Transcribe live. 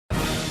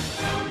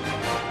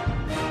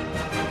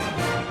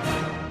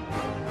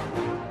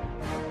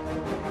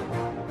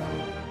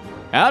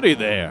Howdy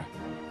there.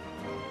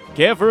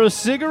 Care for a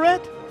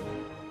cigarette?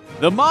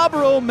 The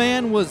Marlboro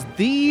Man was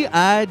the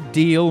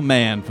ideal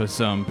man for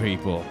some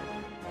people.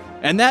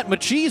 And that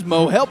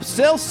machismo helped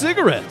sell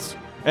cigarettes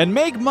and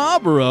make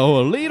Marlboro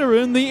a leader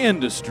in the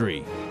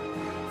industry.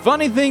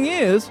 Funny thing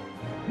is,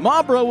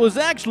 Marlboro was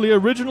actually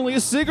originally a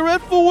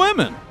cigarette for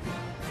women.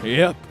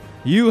 Yep,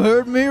 you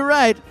heard me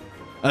right.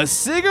 A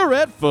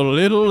cigarette for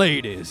little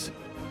ladies.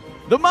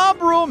 The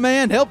Marlboro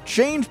Man helped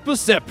change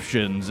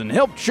perceptions and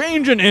helped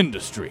change an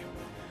industry.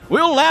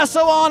 We'll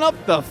lasso on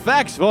up the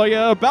facts for you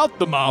about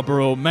the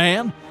Marlboro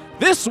Man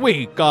this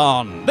week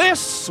on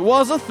This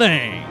Was a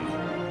Thing.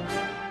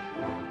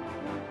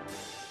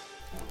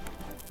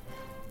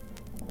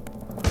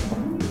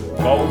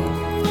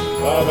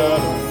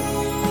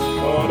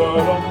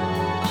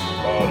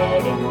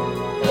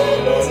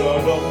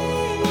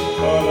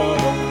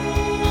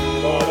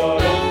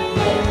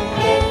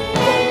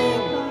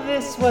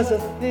 This was a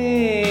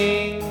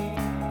thing.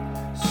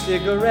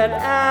 Cigarette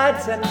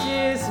ads at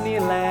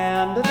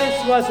Disneyland.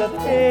 This was a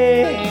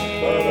thing.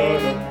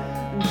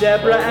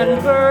 Deborah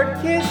and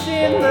Bert kiss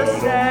in the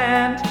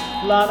sand.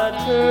 Lana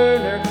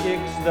Turner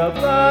kicks the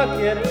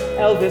bucket.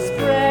 Elvis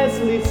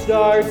Presley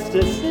starts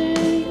to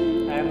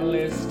sing. And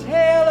Liz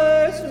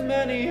Taylor's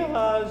many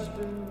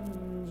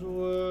husbands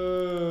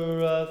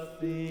were a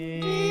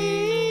thing.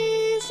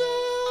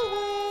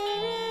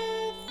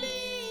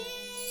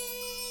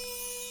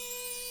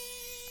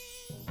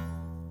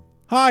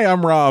 Hi,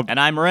 I'm Rob. And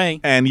I'm Ray.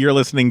 And you're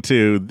listening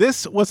to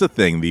This Was a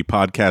Thing, the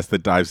podcast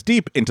that dives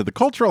deep into the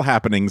cultural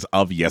happenings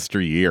of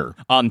yesteryear.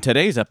 On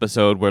today's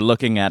episode, we're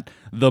looking at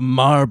the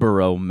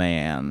Marlboro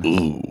Man.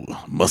 Ooh,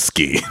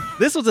 musky.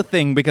 This was a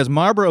thing because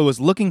Marlboro was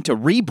looking to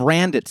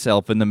rebrand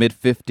itself in the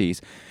mid-50s.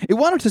 It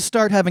wanted to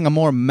start having a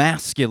more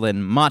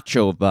masculine,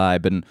 macho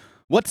vibe. And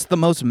what's the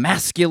most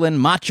masculine,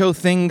 macho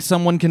thing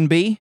someone can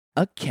be?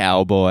 A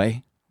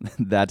cowboy.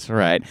 That's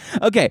right.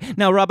 Okay,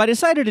 now, Rob, I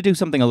decided to do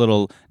something a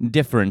little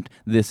different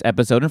this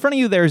episode. In front of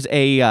you, there's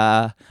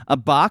a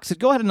box.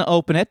 Go ahead and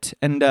open it.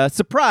 And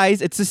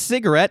surprise, it's a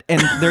cigarette, and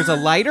there's a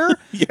lighter.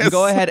 Yes.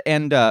 Go ahead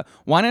and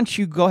why don't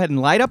you go ahead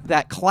and light up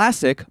that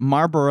classic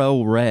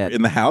Marlboro Red.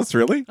 In the house,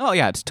 really? Oh,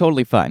 yeah, it's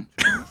totally fine.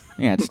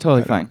 Yeah, it's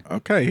totally fine.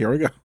 Okay, here we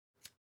go.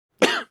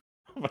 Oh,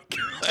 my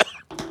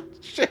God.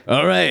 Shit.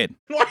 All right.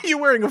 Why are you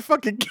wearing a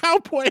fucking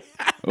cowboy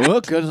hat?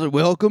 Well, 'cause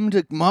welcome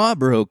to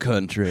Marlboro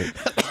country.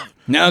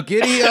 Now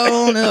giddy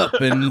on up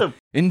and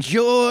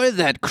enjoy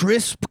that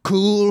crisp,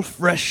 cool,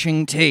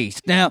 refreshing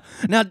taste. Now,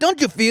 don't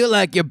you feel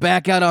like you're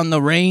back out on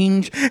the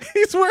range?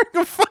 He's wearing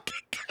a fucking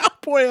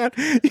cowboy hat.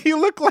 You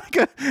look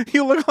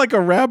like a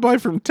rabbi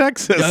from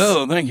Texas.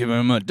 Oh, thank you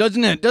very much.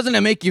 Doesn't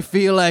it make you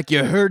feel like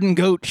you're herding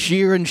goats,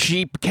 shearing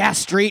sheep,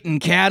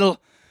 castrating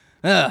cattle?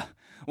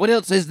 What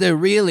else is there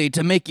really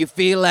to make you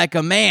feel like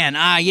a man?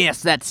 Ah,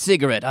 yes, that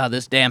cigarette.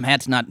 This damn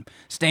hat's not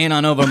staying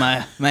on over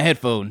my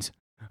headphones.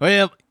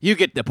 Well, you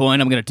get the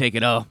point. I'm going to take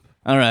it off.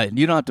 All right.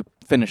 You don't have to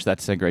finish that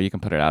cigarette. You can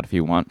put it out if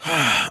you want.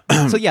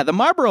 So, yeah, the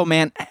Marlboro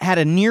Man had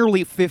a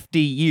nearly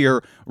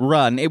 50-year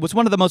run. It was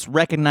one of the most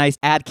recognized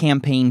ad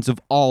campaigns of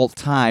all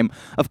time.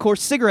 Of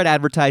course, cigarette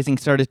advertising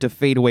started to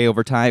fade away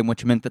over time,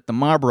 which meant that the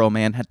Marlboro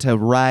Man had to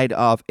ride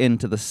off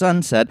into the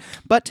sunset.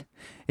 But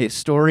his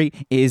story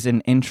is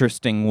an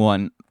interesting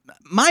one.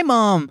 My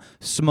mom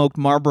smoked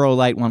Marlboro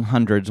Light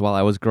 100s while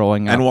I was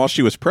growing up. And while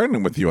she was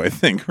pregnant with you, I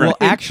think, right? Well,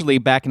 actually,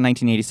 back in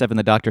 1987,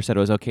 the doctor said it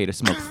was okay to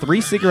smoke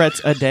 3 cigarettes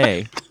a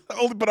day.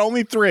 But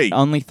only 3.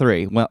 Only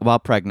 3 while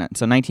pregnant.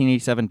 So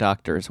 1987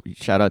 doctors,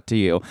 shout out to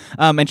you.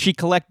 And she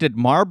collected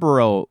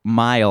Marlboro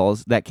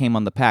miles that came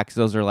on the packs.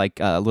 Those are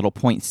like a little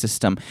point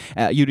system.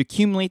 You'd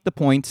accumulate the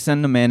points,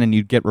 send them in, and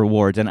you'd get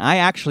rewards. And I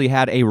actually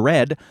had a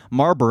red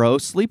Marlboro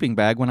sleeping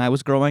bag when I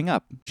was growing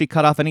up. She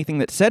cut off anything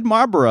that said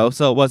Marlboro,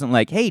 so it wasn't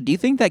like, hey, do you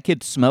think that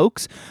kid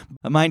smokes?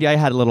 Mind you, I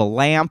had a little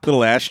lamp.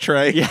 Little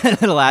ashtray. Yeah,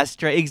 little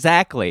ashtray,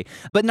 exactly.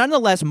 But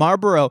nonetheless,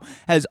 Marlboro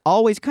has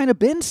always kind of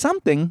been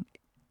something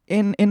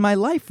in my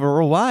life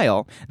for a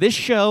while. This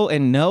show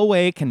in no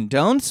way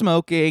condones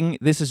smoking.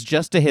 This is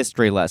just a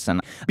history lesson.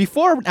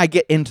 Before I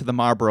get into the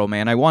Marlboro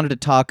Man, I wanted to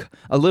talk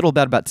a little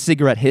bit about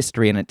cigarette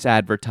history and its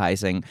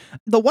advertising.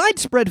 The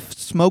widespread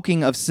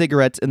smoking of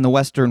cigarettes in the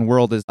Western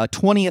world is a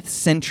 20th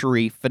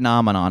century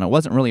phenomenon. It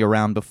wasn't really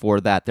around before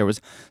that. There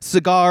was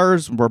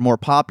cigars were more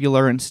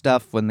popular and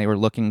stuff when they were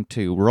looking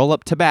to roll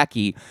up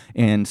tobacco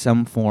in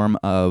some form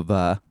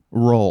of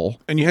roll.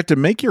 And you had to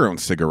make your own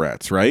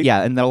cigarettes, right?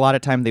 Yeah, and a lot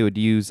of time they would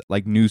use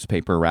like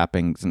newspaper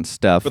wrappings and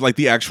stuff. But like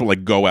the actual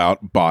like go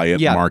out, buy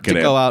it, market it. Yeah,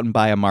 to go out and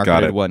buy a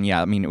marketed one.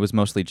 Yeah, I mean, it was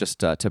mostly just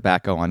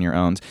tobacco on your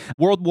own.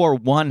 World War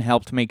I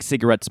helped make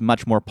cigarettes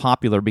much more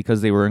popular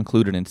because they were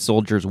included in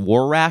soldiers'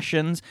 war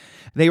rations.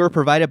 They were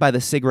provided by the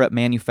cigarette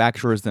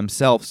manufacturers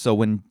themselves, so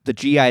when the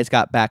GIs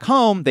got back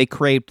home, they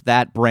craved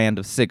that brand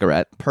of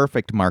cigarette.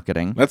 Perfect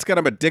marketing. Let's get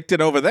them addicted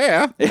over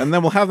there, and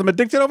then we'll have them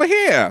addicted over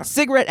here.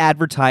 Cigarette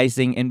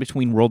advertising in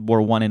between World War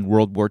I and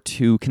World War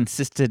II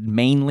consisted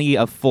mainly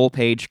of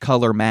full-page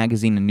color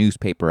magazine and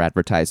newspaper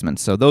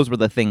advertisements. So those were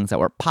the things that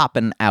were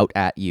popping out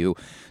at you,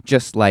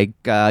 just like,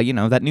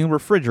 that new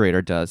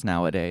refrigerator does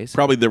nowadays.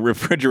 Probably the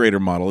refrigerator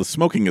model is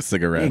smoking a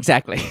cigarette.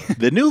 Exactly.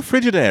 The new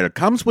Frigidaire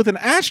comes with an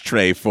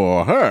ashtray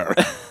for her.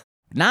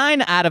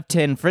 9 out of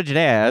 10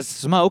 Frigidaires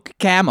smoke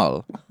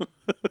Camel.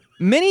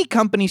 Many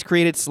companies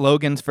created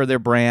slogans for their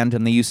brand,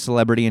 and they used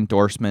celebrity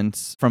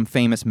endorsements from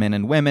famous men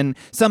and women.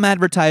 Some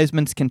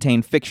advertisements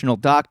contained fictional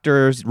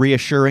doctors,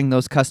 reassuring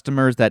those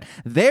customers that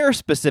their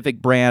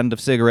specific brand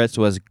of cigarettes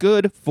was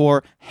good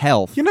for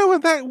health. You know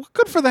what?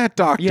 Good for that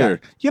doctor.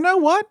 Yeah. You know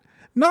what?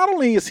 Not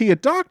only is he a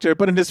doctor,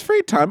 but in his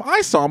free time,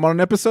 I saw him on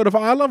an episode of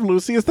I Love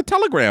Lucy as the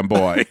Telegram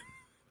Boy.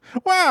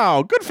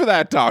 Wow, good for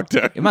that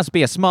doctor. It must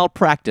be a small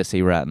practice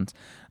he runs.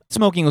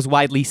 Smoking was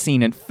widely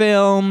seen in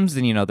films,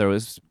 and, there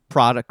was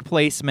product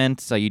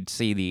placement, so you'd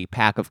see the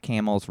pack of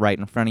Camels right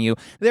in front of you.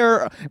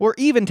 There were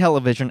even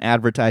television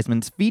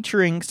advertisements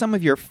featuring some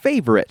of your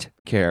favorite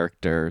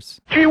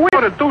characters. Gee, we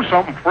ought to do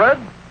something, Fred.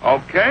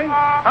 Okay.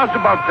 How's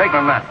about taking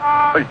a nap?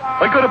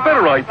 I got a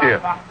better idea.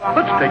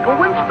 Let's take a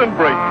Winston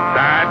break.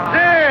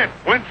 That's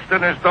it.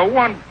 Winston is the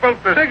one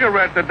filter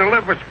cigarette that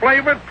delivers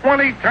flavor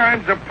 20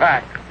 times a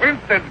pack.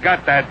 Winston's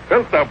got that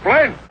filter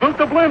blend.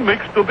 Filter blend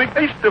makes the big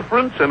taste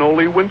difference, and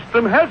only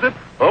Winston has it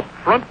up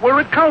front where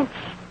it counts.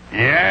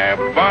 Yeah,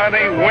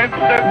 Barney,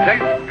 Winston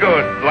tastes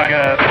good like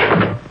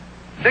a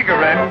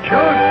cigarette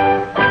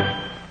should.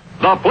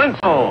 The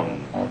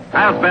Flintstones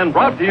has been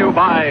brought to you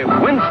by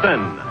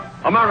Winston,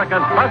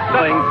 America's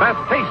best-selling,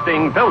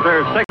 best-tasting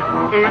filter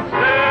cigarette.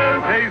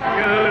 Winston tastes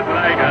good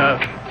like a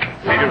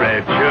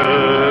cigarette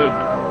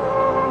should.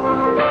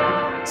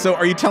 So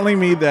are you telling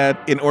me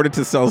that in order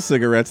to sell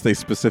cigarettes, they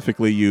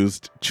specifically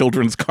used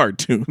children's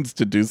cartoons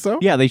to do so?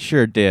 Yeah, they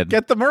sure did.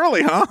 Get them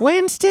early, huh?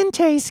 Winston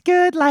tastes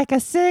good like a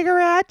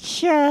cigarette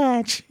should.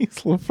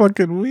 Jeez, little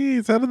fucking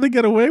wheeze. How did they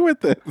get away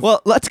with it?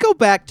 Well, let's go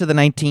back to the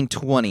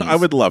 1920s. I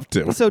would love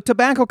to. So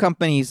tobacco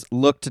companies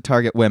looked to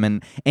target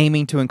women,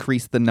 aiming to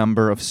increase the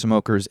number of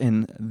smokers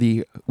in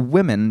the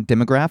women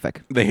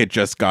demographic. They had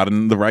just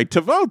gotten the right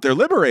to vote. They're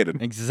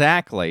liberated.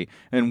 Exactly.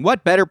 And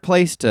what better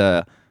place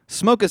to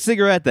smoke a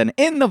cigarette than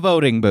in the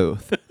voting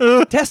booth?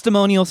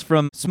 Testimonials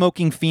from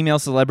smoking female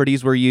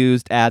celebrities were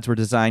used. Ads were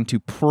designed to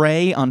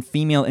prey on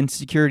female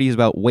insecurities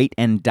about weight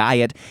and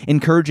diet,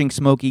 encouraging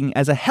smoking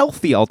as a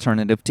healthy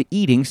alternative to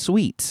eating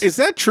sweets. Is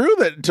that true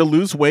that to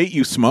lose weight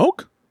you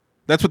smoke?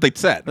 That's what they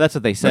said. That's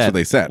what they said. That's what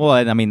they said. Well,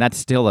 I mean, that's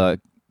still a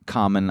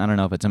common, I don't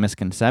know if it's a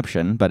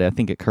misconception, but I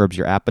think it curbs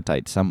your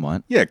appetite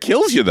somewhat. Yeah, it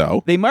kills you,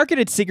 though. They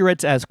marketed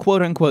cigarettes as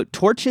quote-unquote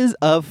torches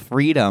of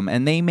freedom,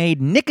 and they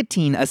made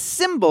nicotine a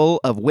symbol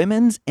of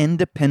women's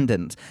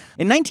independence.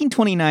 In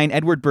 1929,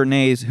 Edward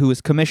Bernays, who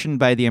was commissioned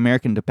by the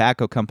American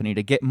Tobacco Company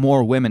to get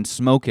more women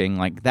smoking,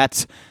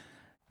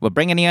 we're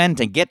bringing you in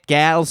to get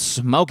gals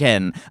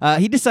smoking.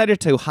 He decided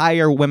to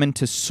hire women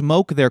to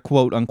smoke their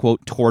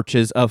quote-unquote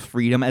torches of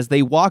freedom as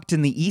they walked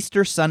in the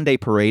Easter Sunday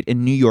parade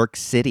in New York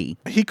City.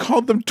 He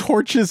called them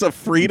torches of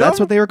freedom? That's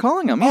what they were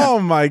calling them, yeah. Oh,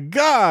 my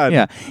God.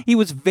 Yeah. He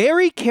was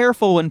very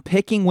careful when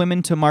picking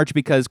women to march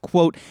because,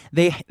 quote,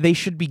 they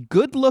should be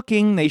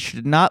good-looking, they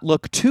should not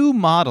look too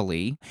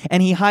modelly,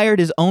 and he hired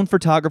his own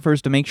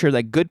photographers to make sure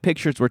that good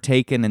pictures were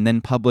taken and then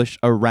published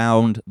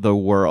around the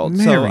world.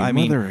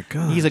 Mother of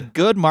God. He's a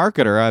good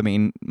marketer. I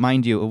mean,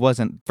 mind you, it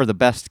wasn't for the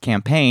best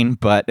campaign,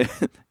 but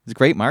it's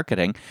great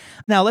marketing.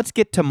 Now, let's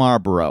get to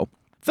Marlboro.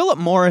 Philip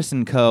Morris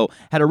 & Co.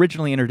 had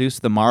originally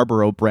introduced the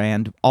Marlboro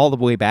brand all the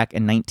way back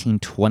in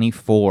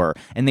 1924,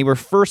 and they were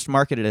first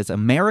marketed as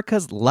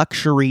America's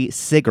luxury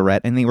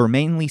cigarette, and they were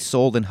mainly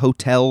sold in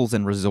hotels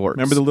and resorts.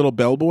 Remember the little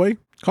bellboy?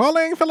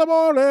 Calling Philip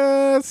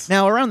Morris!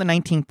 Now, around the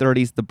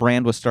 1930s, the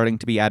brand was starting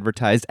to be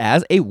advertised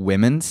as a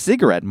women's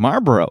cigarette,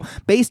 Marlboro,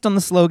 based on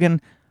the slogan,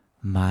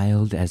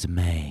 mild as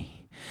May.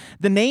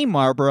 The name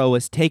Marlboro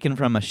was taken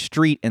from a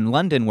street in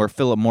London where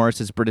Philip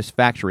Morris's British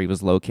factory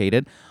was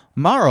located.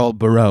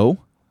 Marlborough,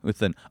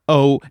 with an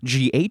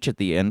O-G-H at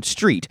the end,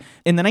 street.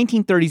 In the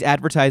 1930s,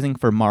 advertising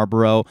for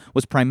Marlboro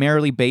was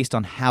primarily based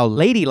on how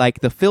ladylike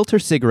the filter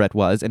cigarette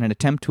was in an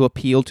attempt to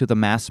appeal to the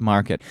mass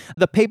market.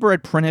 The paper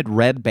had printed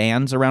red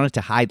bands around it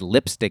to hide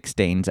lipstick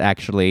stains,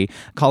 actually,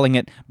 calling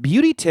it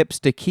beauty tips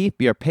to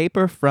keep your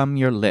paper from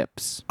your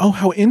lips. Oh,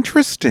 how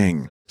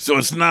interesting. So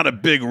it's not a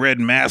big red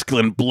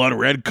masculine blood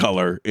red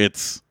color.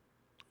 It's,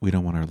 we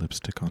don't want our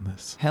lipstick on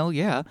this. Hell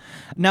yeah.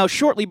 Now,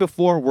 shortly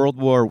before World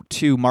War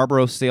II,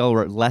 Marlboro sales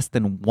were less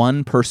than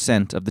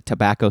 1% of the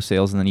tobacco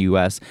sales in the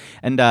U.S.,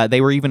 and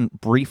they were even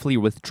briefly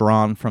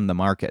withdrawn from the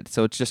market.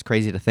 So it's just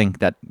crazy to think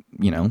that,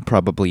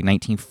 probably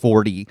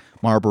 1940,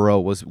 Marlboro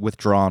was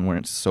withdrawn when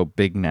it's so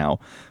big now.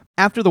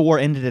 After the war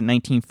ended in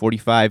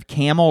 1945,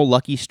 Camel,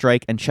 Lucky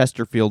Strike, and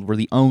Chesterfield were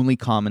the only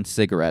common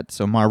cigarettes,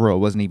 so Marlboro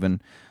wasn't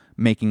even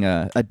making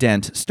a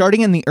dent.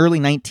 Starting in the early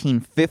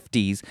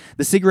 1950s,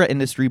 the cigarette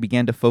industry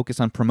began to focus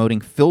on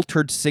promoting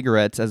filtered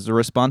cigarettes as a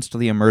response to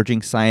the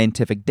emerging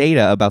scientific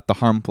data about the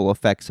harmful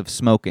effects of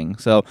smoking.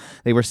 So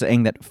they were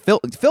saying that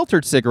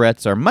filtered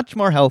cigarettes are much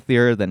more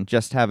healthier than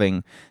just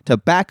having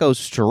tobacco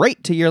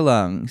straight to your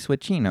lungs,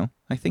 which,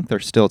 I think they're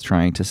still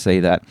trying to say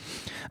that.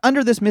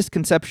 Under this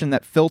misconception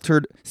that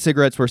filtered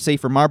cigarettes were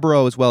safer,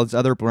 Marlboro, as well as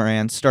other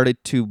brands,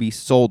 started to be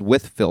sold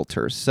with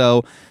filters.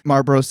 So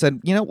Marlboro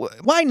said,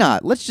 why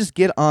not? Let's just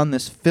get on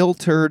this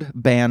filtered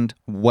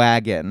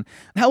bandwagon.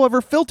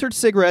 However, filtered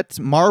cigarettes,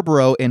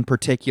 Marlboro in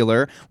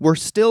particular, were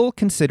still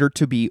considered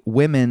to be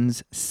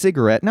women's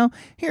cigarette. Now,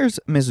 here's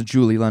Miss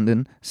Julie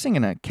London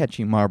singing a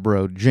catchy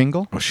Marlboro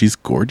jingle. Oh, she's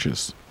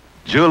gorgeous.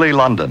 Julie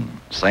London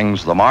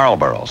sings the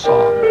Marlboro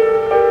song.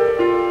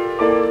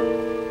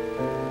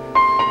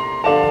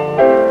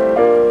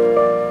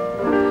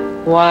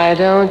 Why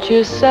don't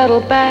you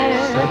settle back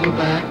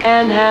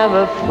and have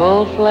a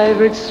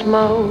full-flavored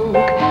smoke?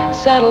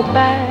 Settle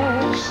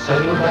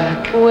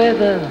back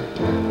with a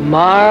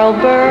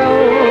Marlboro.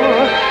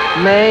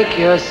 Make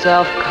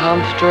yourself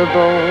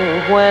comfortable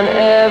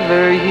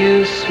whenever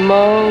you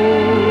smoke.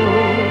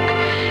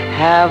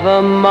 Have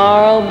a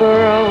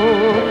Marlboro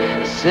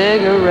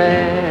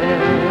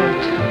cigarette.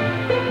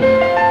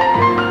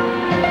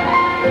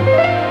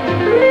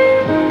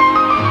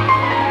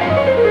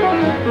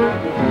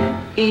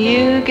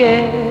 You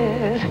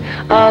get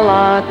a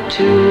lot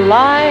to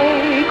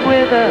like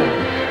with a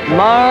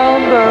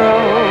Marlboro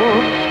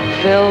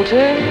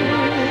filter,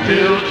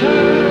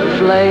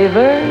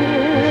 flavor,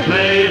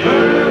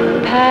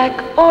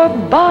 pack or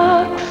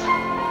box.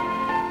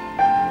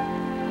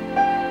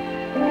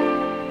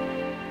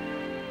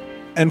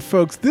 And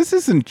folks, this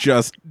isn't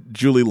just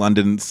Julie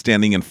London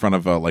standing in front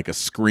of a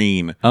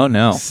screen. Oh,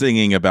 no.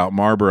 Singing about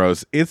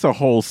Marlboros. It's a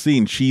whole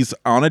scene. She's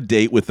on a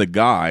date with a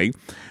guy.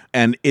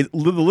 And it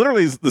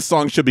literally, the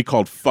song should be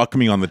called Fuck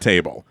Me on the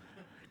Table,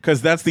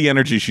 because that's the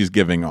energy she's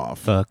giving off.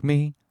 Fuck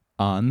me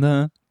on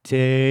the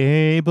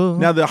table.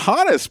 Now, the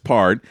hottest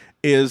part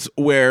is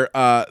where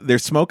they're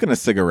smoking a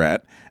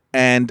cigarette,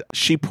 and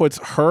she puts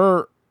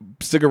her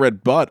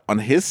cigarette butt on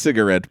his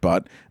cigarette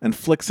butt and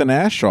flicks an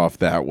ash off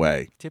that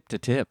way. Tip to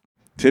tip.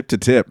 Tip to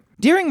tip.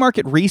 During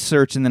market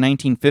research in the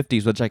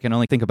 1950s, which I can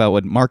only think about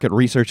what market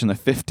research in the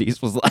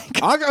 50s was like.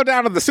 I'll go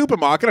down to the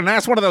supermarket and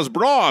ask one of those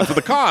broads with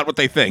the card what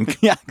they think.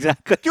 Yeah,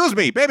 exactly. Excuse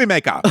me, baby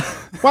maker.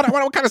 What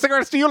kind of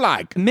cigarettes do you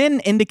like? Men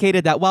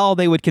indicated that while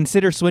they would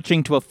consider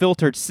switching to a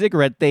filtered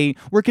cigarette, they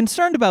were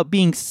concerned about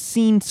being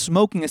seen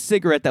smoking a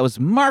cigarette that was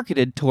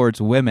marketed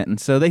towards women.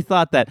 So they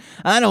thought that,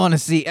 I don't want to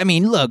see,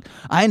 look,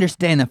 I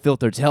understand that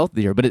filtered's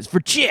healthier, but it's for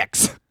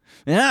chicks.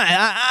 And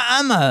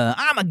I'm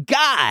a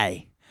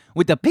guy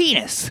with a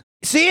penis.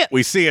 See it?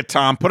 We see it,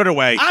 Tom. Put it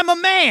away. I'm a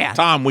man.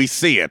 Tom, we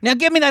see it. Now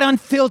give me that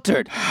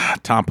unfiltered.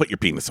 Tom, put your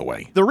penis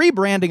away. The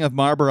rebranding of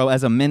Marlboro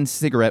as a men's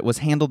cigarette was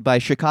handled by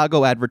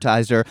Chicago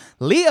advertiser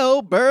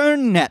Leo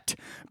Burnett.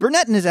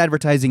 Burnett and his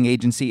advertising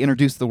agency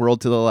introduced the world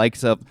to the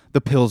likes of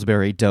the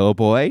Pillsbury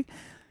Doughboy,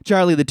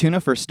 Charlie the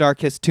Tuna for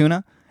Starkist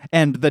Tuna,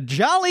 and the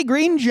Jolly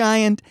Green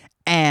Giant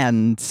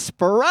and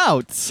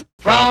Sprouts.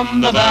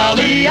 From the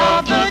valley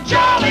of the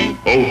Jolly,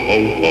 ho,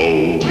 ho,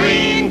 ho,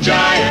 Green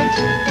Giant,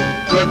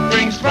 good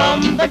things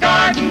from the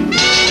garden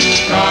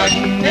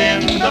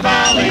in the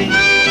valley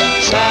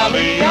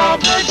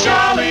of the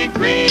Jolly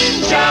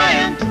Green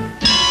Giant.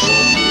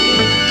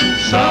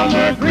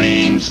 Summer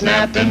green,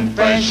 snapped and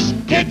fresh,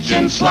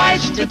 kitchen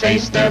sliced to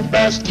taste their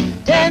best.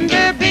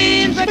 Tender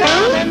beans are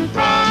coming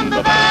from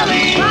the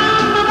valley.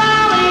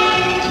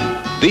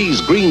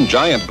 These Green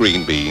Giant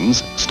green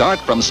beans start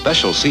from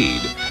special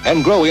seed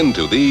and grow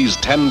into these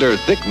tender,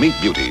 thick meat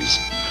beauties.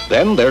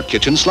 Then they're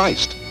kitchen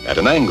sliced at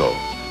an angle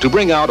to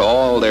bring out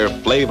all their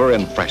flavor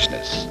and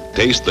freshness.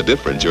 Taste the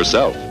difference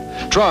yourself.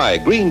 Try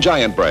Green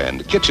Giant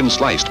brand kitchen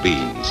sliced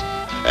beans.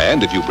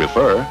 And if you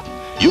prefer,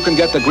 you can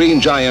get the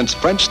Green Giant's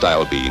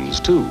French-style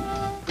beans, too.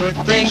 Good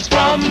things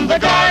from the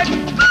garden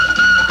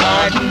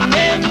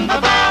in the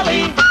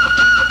valley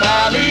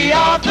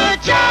of the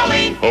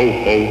Jolly, ho,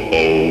 ho,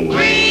 ho,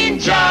 Green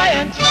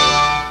Giant.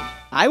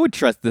 I would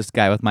trust this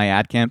guy with my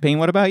ad campaign.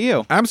 What about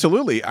you?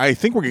 Absolutely. I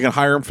think we're going to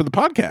hire him for the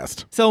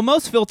podcast. So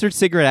most filtered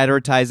cigarette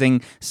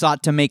advertising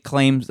sought to make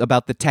claims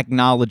about the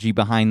technology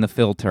behind the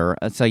filter.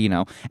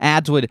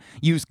 Ads would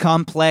use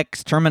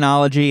complex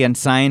terminology and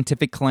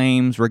scientific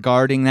claims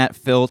regarding that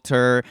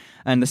filter.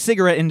 And the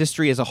cigarette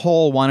industry as a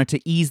whole wanted to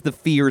ease the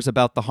fears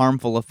about the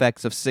harmful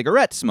effects of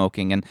cigarette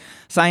smoking. And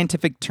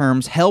scientific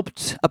terms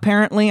helped,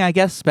 apparently, I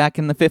guess, back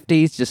in the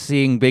 50s, just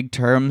seeing big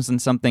terms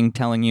and something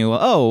telling you,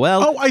 Oh,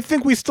 I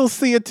think we still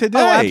see it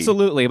today. Oh,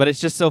 absolutely. But it's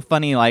just so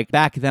funny. Like,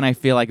 back then, I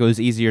feel like it was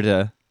easier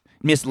to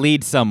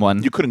mislead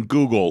someone. You couldn't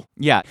Google.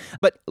 Yeah.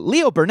 But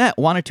Leo Burnett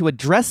wanted to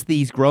address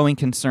these growing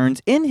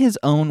concerns in his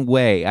own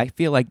way. I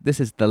feel like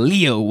this is the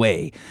Leo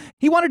way.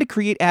 He wanted to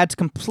create ads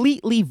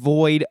completely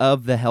void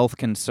of the health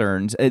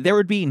concerns. There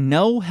would be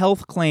no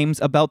health claims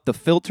about the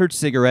filtered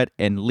cigarette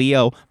in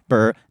Leo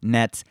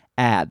Burnett's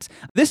ads.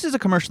 This is a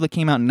commercial that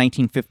came out in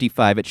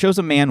 1955. It shows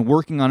a man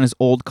working on his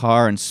old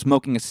car and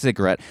smoking a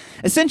cigarette,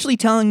 essentially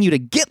telling you to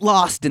get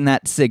lost in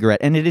that cigarette.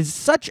 And it is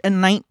such a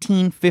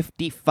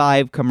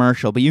 1955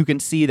 commercial, but you can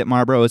see that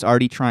Marlboro is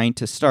already trying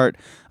to start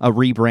a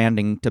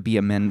rebranding to be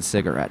a men's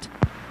cigarette.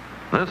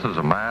 This is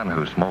a man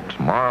who smokes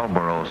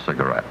Marlboro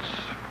cigarettes.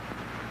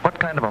 What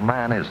kind of a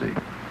man is he?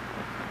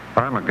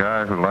 I'm a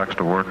guy who likes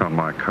to work on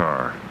my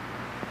car.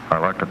 I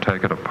like to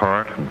take it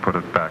apart and put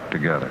it back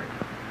together.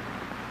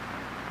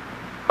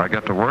 I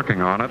get to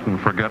working on it and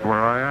forget where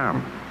I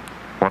am,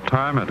 what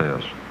time it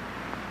is.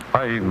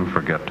 I even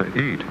forget to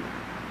eat.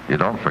 You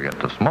don't forget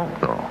to smoke,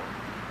 though.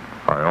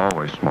 I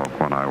always smoke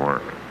when I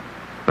work.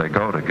 They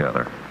go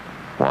together.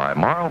 Why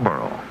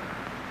Marlboro?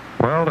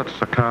 Well,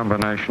 it's a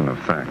combination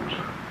of things.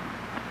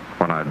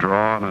 When I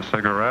draw on a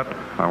cigarette,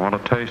 I want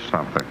to taste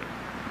something.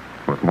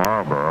 With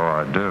Marlboro,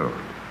 I do.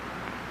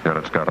 Yet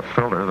it's got a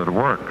filter that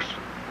works.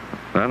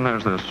 Then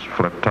there's this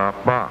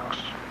flip-top box.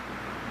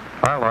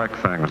 I like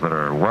things that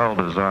are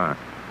well-designed.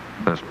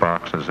 This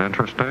box is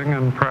interesting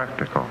and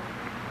practical.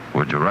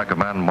 Would you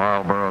recommend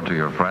Marlboro to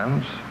your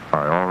friends?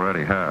 I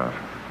already have.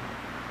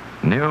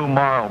 New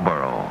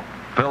Marlboro.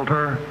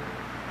 Filter,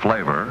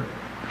 flavor,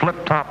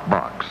 flip-top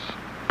box.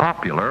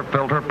 Popular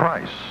filter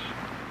price.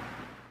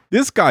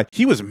 This guy,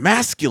 he was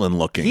masculine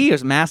looking. He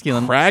is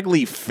masculine.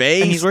 Craggy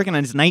face. And he's working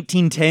on his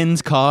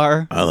 1910s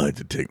car. I like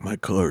to take my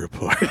car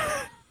apart.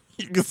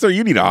 Sir,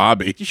 you need a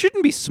hobby. You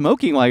shouldn't be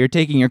smoking while you're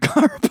taking your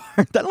car apart.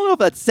 I don't know if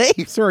that's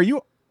safe. Sir, are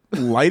you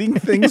lighting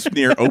things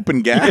near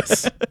open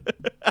gas?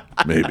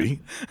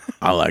 Maybe.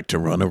 I like to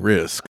run a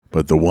risk,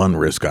 but the one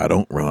risk I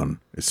don't run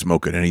is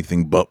smoking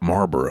anything but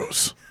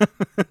Marlboros.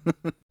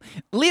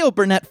 Leo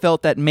Burnett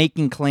felt that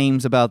making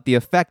claims about the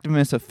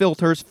effectiveness of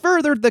filters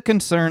furthered the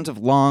concerns of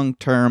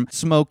long-term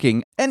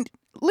smoking, and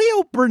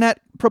Leo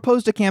Burnett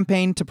proposed a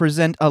campaign to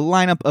present a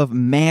lineup of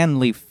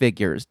manly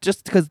figures,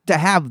 just because to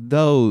have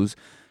those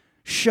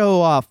show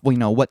off,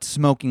 what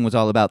smoking was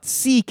all about.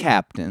 Sea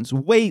captains,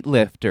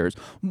 weightlifters,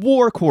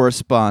 war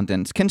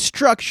correspondents,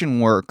 construction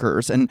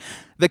workers, and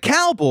the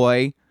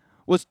cowboy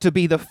was to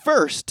be the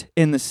first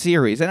in the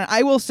series. And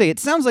I will say, it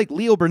sounds like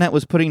Leo Burnett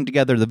was putting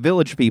together the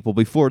Village People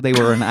before they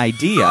were an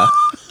idea.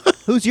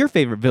 Who's your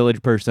favorite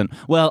Village person?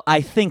 Well,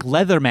 I think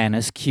Leatherman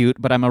is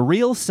cute, but I'm a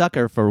real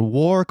sucker for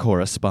war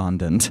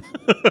correspondent.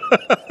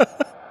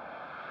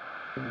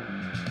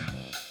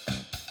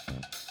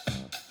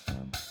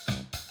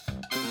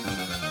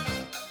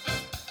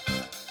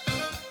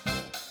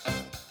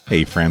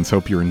 Hey friends,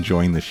 hope you're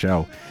enjoying the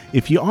show.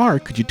 If you are,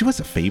 could you do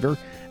us a favor?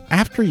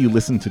 After you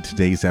listen to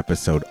today's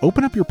episode,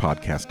 open up your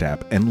podcast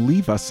app and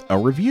leave us a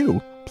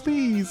review.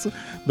 Please.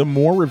 The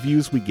more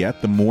reviews we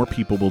get, the more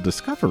people will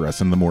discover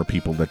us, and the more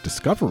people that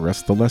discover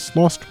us, the less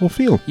lost we'll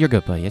feel. You're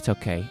good, buddy. It's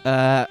okay.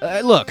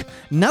 Look,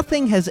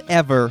 nothing has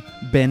ever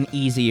been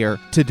easier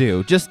to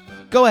do. Just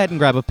go ahead and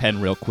grab a pen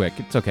real quick.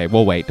 It's okay.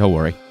 We'll wait. Don't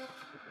worry.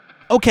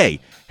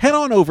 Okay, head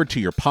on over to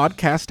your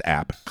podcast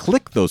app,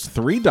 click those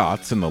three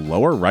dots in the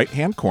lower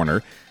right-hand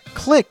corner,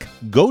 click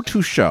Go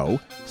to Show,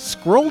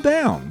 scroll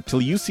down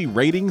till you see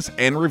ratings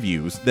and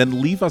reviews,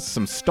 then leave us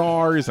some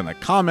stars and a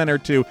comment or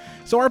two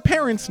so our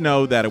parents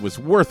know that it was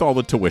worth all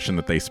the tuition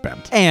that they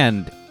spent.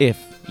 And if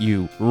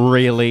you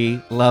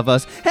really love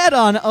us, head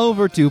on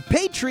over to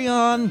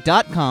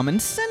patreon.com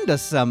and send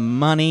us some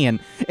money,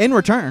 and in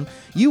return,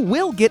 you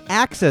will get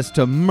access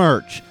to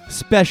merch,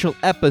 special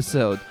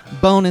episodes,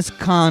 bonus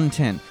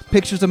content,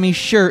 pictures of me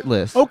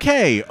shirtless.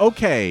 Okay,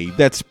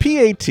 that's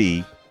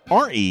patreon.com.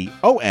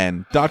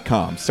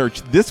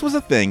 Search This Was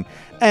a Thing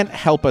and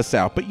help us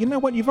out. But you know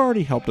what? You've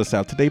already helped us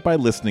out today by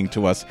listening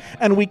to us,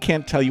 and we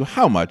can't tell you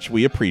how much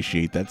we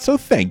appreciate that. So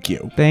thank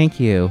you. Thank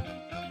you.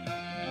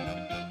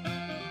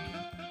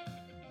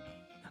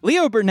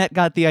 Leo Burnett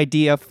got the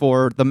idea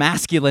for the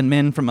masculine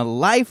men from a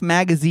Life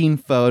magazine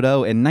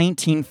photo in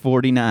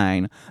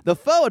 1949. The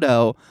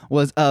photo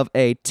was of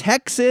a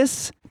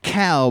Texas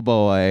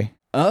cowboy.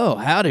 Oh,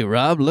 howdy,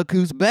 Rob. Look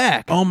who's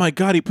back. Oh my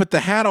God, he put the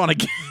hat on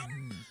again.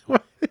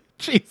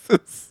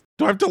 Jesus.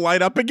 Do I have to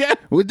light up again?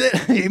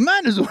 You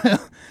might as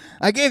well.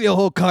 I gave you a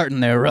whole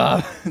carton there,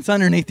 Rob. It's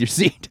underneath your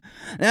seat.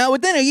 Now,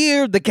 within a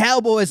year of the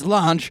Cowboys'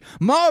 launch,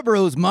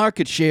 Marlboro's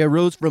market share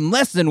rose from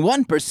less than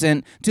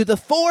 1% to the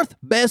fourth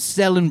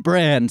best-selling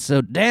brand.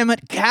 So, damn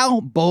it,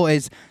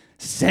 Cowboys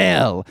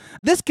sell.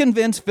 This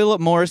convinced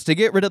Philip Morris to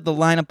get rid of the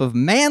lineup of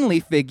manly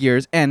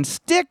figures and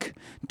stick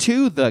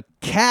to the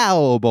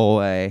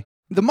cowboy.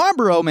 The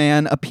Marlboro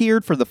Man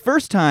appeared for the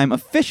first time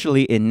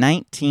officially in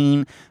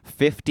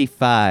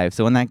 1955.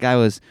 So when that guy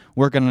was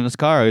working on his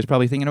car, he was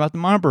probably thinking about the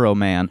Marlboro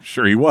Man.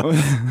 Sure he was.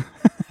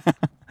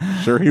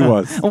 Sure he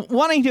was.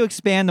 Wanting to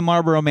expand the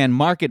Marlboro Man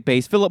market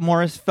base, Philip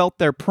Morris felt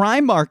their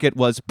prime market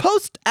was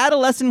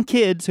post-adolescent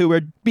kids who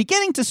were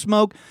beginning to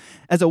smoke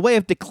as a way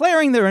of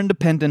declaring their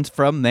independence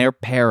from their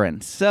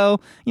parents. So,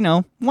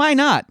 why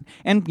not?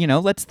 And,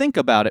 let's think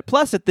about it.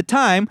 Plus, at the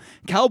time,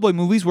 cowboy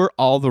movies were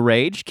all the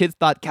rage. Kids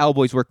thought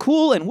cowboys were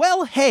cool, and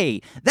well,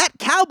 hey, that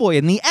cowboy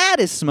in the ad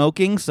is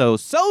smoking, so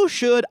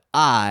should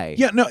I.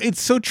 Yeah, no,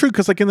 it's so true,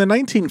 because in the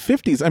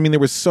 1950s, I mean, there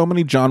was so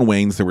many John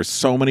Waynes, there were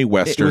so many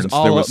Westerns,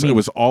 it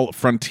was all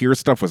frontier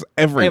stuff was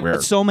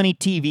everywhere. So many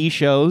TV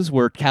shows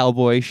were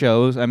cowboy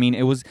shows. I mean,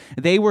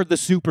 they were the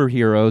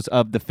superheroes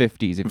of the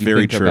 50s, if you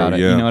think about it.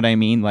 Yeah. You know what I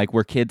mean? Like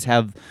where kids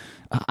have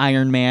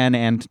Iron Man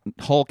and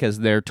Hulk as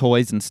their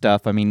toys and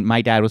stuff. I mean,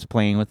 my dad was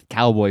playing with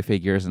cowboy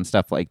figures and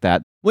stuff like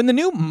that. When the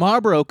new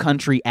Marlboro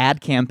Country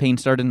ad campaign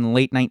started in the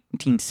late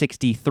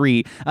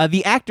 1963,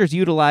 the actors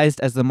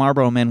utilized as the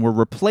Marlboro Men were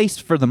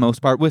replaced for the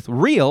most part with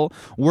real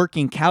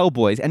working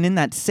cowboys. And in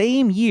that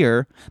same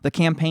year, the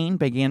campaign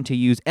began to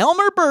use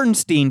Elmer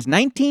Bernstein's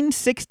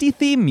 1960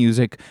 theme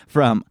music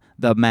from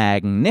The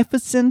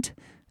Magnificent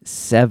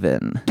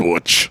Seven.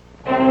 Butch.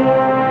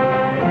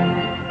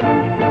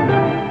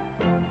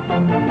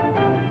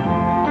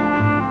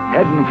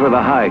 Heading for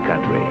the high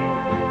country.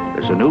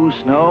 There's a new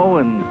snow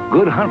and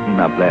good hunting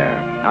up there,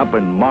 up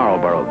in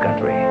Marlboro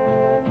country.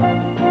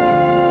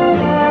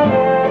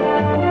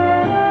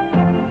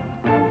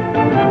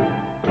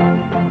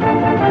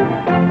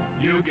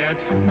 You get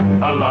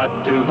a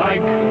lot to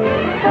like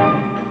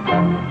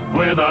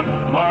with a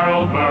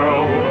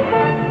Marlboro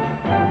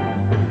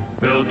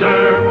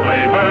filter,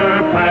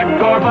 flavor,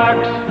 pack, or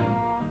box.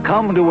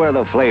 Come to where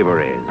the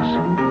flavor is.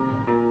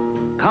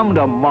 Come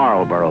to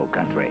Marlboro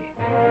country.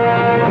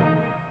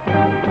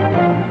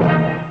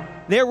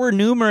 There were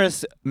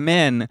numerous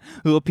men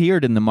who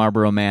appeared in the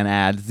Marlboro Man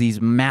ads,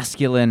 these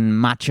masculine,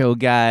 macho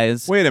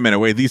guys. Wait a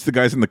minute, these the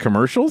guys in the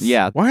commercials?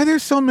 Yeah. Why are there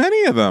so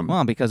many of them?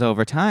 Well, because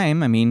over time,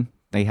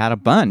 they had a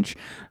bunch.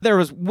 There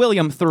was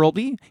William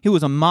Thirlby, who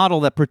was a model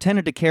that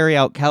pretended to carry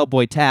out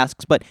cowboy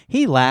tasks, but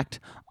he lacked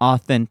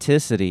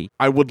authenticity.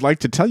 I would like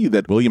to tell you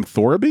that William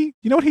Thorby,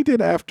 you know what he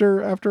did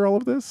after all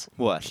of this?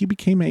 What? He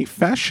became a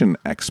fashion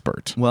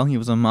expert. Well, he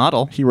was a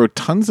model. He wrote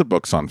tons of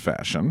books on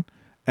fashion.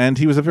 And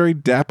he was a very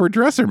dapper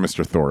dresser,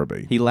 Mr.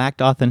 Thorby. He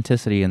lacked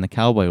authenticity in the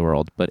cowboy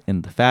world, but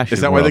in the fashion world.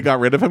 Is that why they got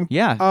rid of him?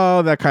 Yeah.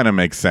 Oh, that kind of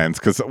makes sense,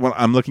 because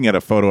I'm looking at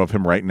a photo of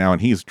him right now, and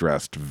he's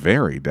dressed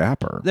very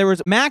dapper. There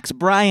was Max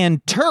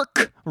Bryan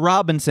Turk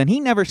Robinson.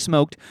 He never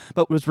smoked,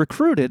 but was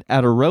recruited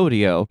at a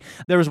rodeo.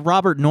 There was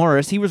Robert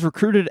Norris. He was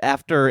recruited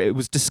after it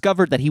was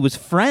discovered that he was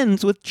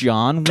friends with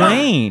John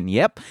Wayne.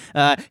 Yep.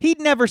 He'd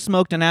never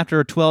smoked, and after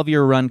a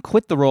 12-year run,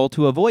 quit the role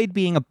to avoid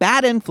being a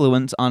bad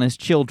influence on his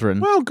children.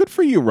 Well, good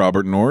for you,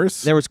 Robert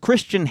Norris. There was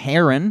Christian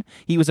Heron.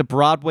 He was a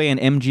Broadway and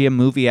MGM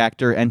movie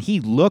actor, and he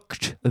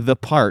looked the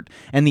part.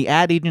 And the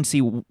ad agency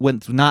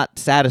was not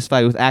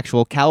satisfied with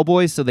actual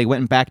cowboys, so they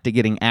went back to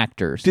getting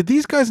actors. Did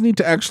these guys need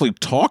to actually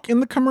talk in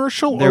the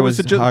commercial? There was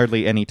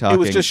hardly any talking. It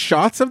was just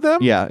shots of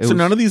them? Yeah. So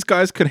none of these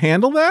guys could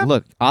handle that?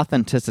 Look,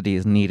 authenticity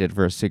is needed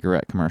for a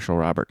cigarette commercial,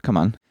 Robert. Come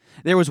on.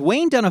 There was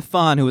Wayne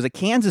Donafon, who was a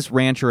Kansas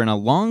rancher and a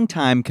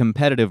longtime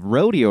competitive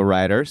rodeo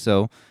rider,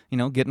 so,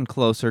 getting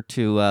closer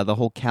to the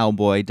whole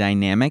cowboy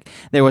dynamic.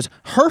 There was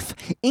Herf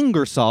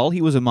Ingersoll.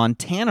 He was a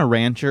Montana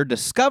rancher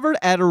discovered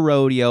at a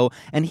rodeo,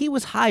 and he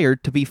was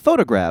hired to be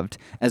photographed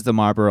as the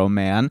Marlboro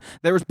Man.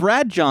 There was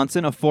Brad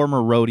Johnson, a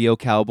former rodeo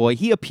cowboy.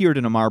 He appeared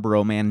in a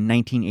Marlboro Man in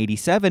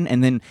 1987,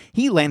 and then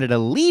he landed a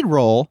lead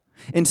role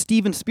in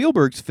Steven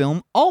Spielberg's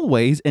film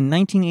Always in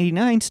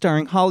 1989,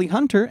 starring Holly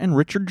Hunter and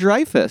Richard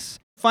Dreyfuss.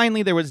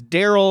 Finally, there was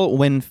Darrell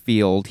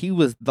Winfield. He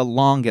was the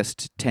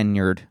longest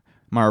tenured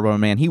Marlboro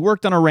Man. He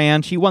worked on a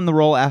ranch. He won the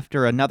role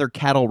after another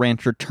cattle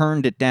rancher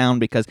turned it down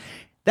because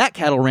that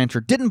cattle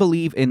rancher didn't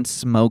believe in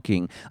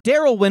smoking.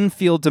 Darrell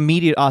Winfield's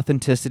immediate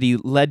authenticity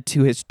led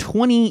to his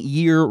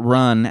 20-year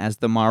run as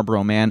the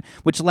Marlboro Man,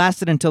 which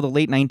lasted until the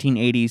late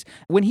 1980s.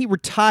 When he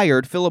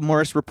retired, Philip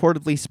Morris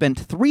reportedly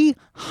spent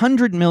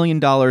 $300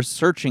 million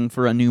searching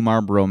for a new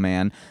Marlboro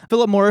Man.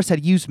 Philip Morris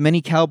had used many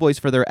cowboys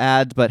for their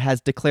ads, but has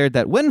declared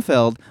that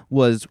Winfield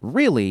was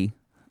really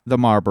the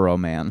Marlboro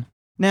Man.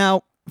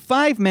 Now,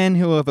 5 men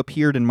who have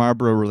appeared in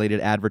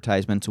Marlboro-related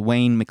advertisements,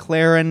 Wayne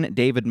McLaren,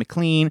 David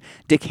McLean,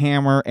 Dick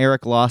Hammer,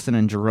 Eric Lawson,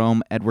 and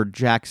Jerome Edward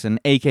Jackson,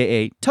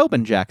 a.k.a.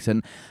 Tobin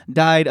Jackson,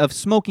 died of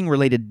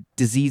smoking-related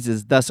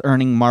diseases, thus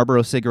earning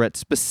Marlboro cigarettes,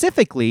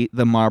 specifically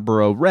the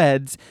Marlboro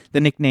Reds,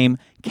 the nickname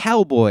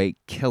Cowboy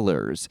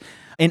Killers.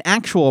 An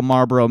actual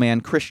Marlboro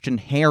Man, Christian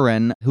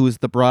Heron, who is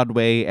the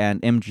Broadway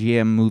and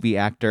MGM movie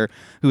actor,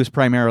 who was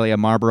primarily a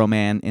Marlboro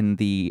Man in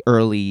the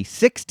early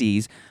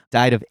 60s,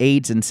 died of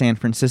AIDS in San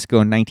Francisco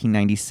in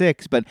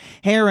 1996, but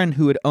Heron,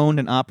 who had owned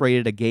and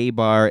operated a gay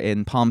bar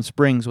in Palm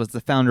Springs, was the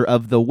founder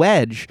of The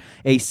Wedge,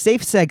 a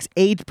safe-sex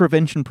AIDS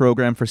prevention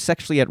program for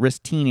sexually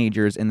at-risk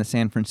teenagers in the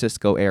San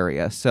Francisco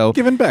area. So,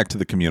 giving back to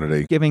the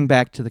community. Giving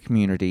back to the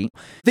community.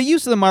 The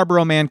use of the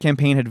Marlboro Man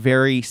campaign had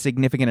very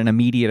significant and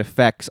immediate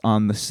effects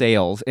on the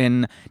sales.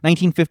 In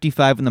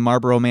 1955, when the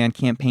Marlboro Man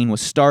campaign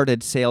was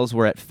started, sales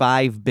were at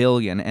 $5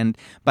 billion, and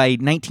by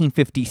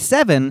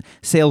 1957,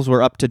 sales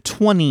were up to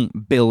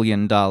 $20 billion.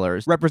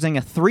 billion, representing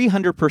a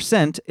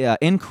 300%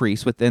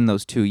 increase within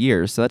those 2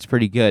 years. So that's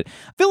pretty good.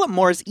 Philip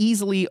Morris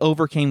easily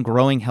overcame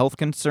growing health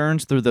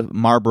concerns through the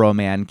Marlboro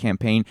Man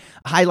campaign,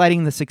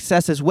 highlighting the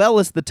success as well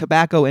as the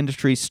tobacco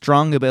industry's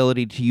strong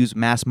ability to use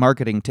mass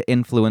marketing to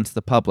influence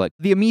the public.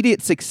 The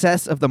immediate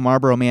success of the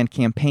Marlboro Man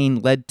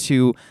campaign led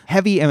to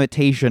heavy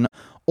imitation.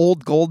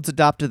 Old Gold's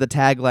adopted the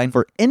tagline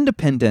for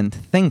independent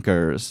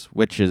thinkers,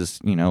 which is,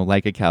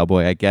 like a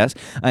cowboy, I guess.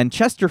 And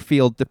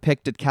Chesterfield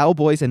depicted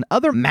cowboys and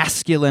other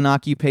masculine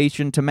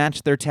occupation to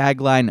match their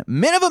tagline,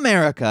 Men of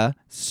America,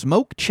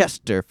 smoke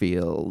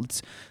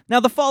Chesterfields. Now,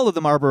 the fall of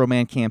the Marlboro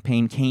Man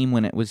campaign came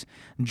when it was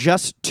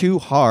just too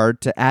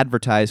hard to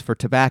advertise for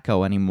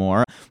tobacco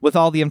anymore. With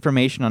all the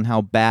information on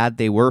how bad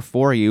they were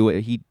for you,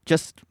 he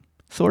just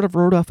sort of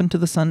rode off into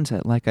the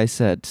sunset, like I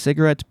said.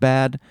 Cigarettes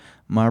bad,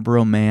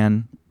 Marlboro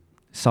Man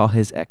saw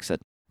his exit.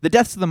 The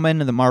deaths of the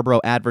men in the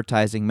Marlboro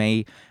advertising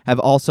may have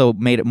also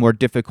made it more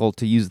difficult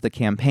to use the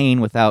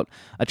campaign without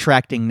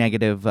attracting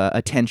negative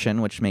attention,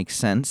 which makes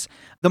sense.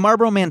 The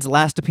Marlboro Man's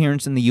last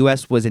appearance in the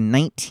U.S. was in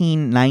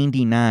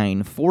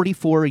 1999,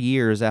 44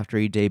 years after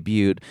he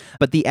debuted,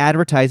 but the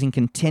advertising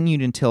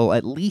continued until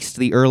at least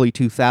the early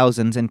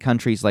 2000s in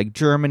countries like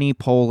Germany,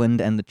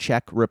 Poland, and the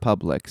Czech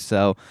Republic,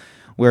 so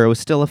where it was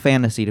still a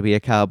fantasy to be a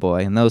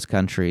cowboy in those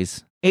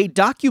countries. A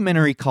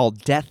documentary called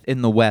Death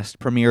in the West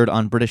premiered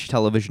on British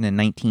television in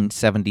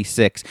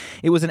 1976.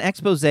 It was an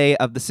expose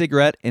of the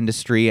cigarette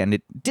industry, and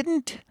it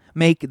didn't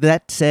make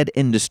that said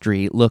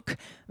industry look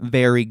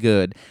very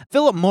good.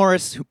 Philip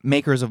Morris,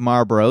 makers of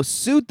Marlboro,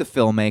 sued the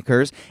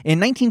filmmakers. In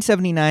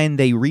 1979,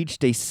 they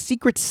reached a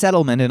secret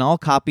settlement and all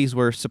copies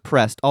were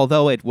suppressed,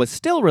 although it was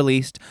still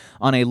released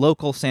on a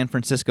local San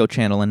Francisco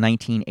channel in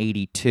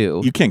 1982.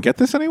 You can't get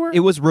this anywhere?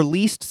 It was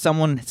released.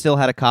 Someone still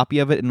had a copy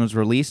of it and was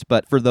released,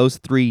 but for those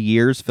 3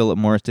 years, Philip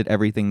Morris did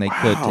everything they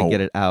could to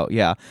get it out.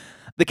 Yeah.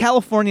 The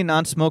California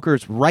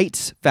Non-Smokers'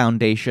 Rights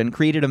Foundation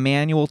created a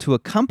manual to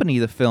accompany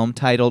the film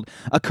titled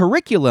A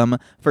Curriculum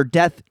for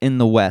Death in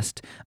the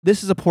West.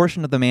 This is a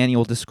portion of the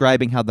manual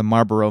describing how the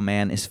Marlboro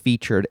Man is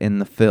featured in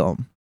the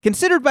film.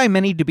 Considered by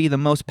many to be the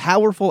most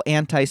powerful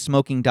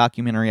anti-smoking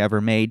documentary ever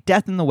made,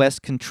 Death in the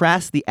West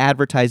contrasts the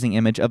advertising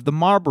image of the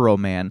Marlboro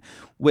Man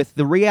with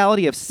the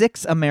reality of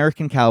 6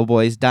 American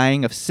cowboys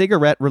dying of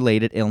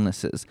cigarette-related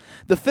illnesses.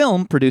 The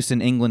film, produced in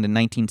England in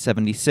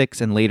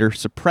 1976 and later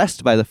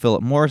suppressed by the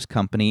Philip Morris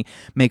Company,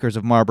 makers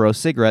of Marlboro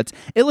cigarettes,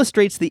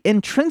 illustrates the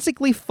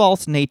intrinsically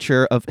false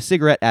nature of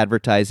cigarette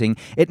advertising.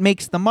 It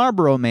makes the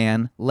Marlboro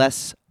Man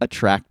less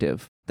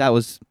attractive. That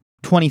was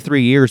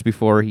 23 years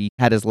before he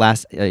had his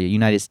last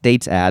United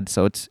States ad,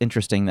 so it's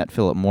interesting that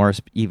Philip Morris,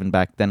 even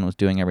back then, was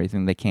doing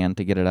everything they can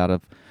to get it out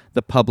of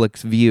the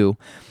public's view.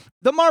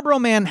 The Marlboro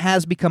Man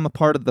has become a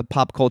part of the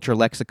pop culture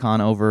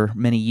lexicon over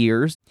many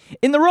years.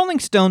 In the Rolling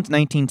Stones'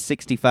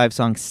 1965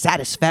 song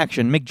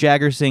Satisfaction, Mick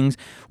Jagger sings,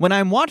 "When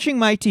I'm watching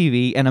my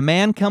TV and a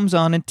man comes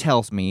on and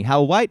tells me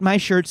how white my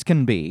shirts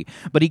can be,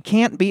 but he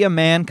can't be a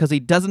man because he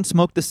doesn't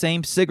smoke the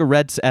same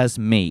cigarettes as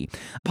me."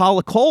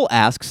 Paula Cole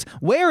asks,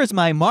 "Where is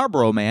my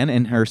Marlboro Man?"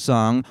 in her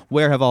song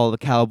Where Have All the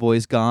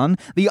Cowboys Gone?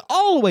 The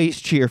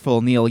always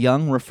cheerful Neil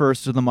Young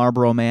refers to the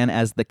Marlboro Man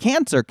as the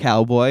cancer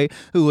cowboy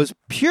who was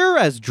pure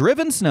as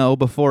driven snow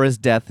before his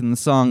death in the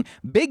song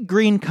Big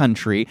Green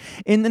Country.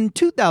 In the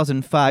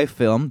 2005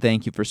 film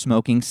Thank You for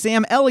Smoking,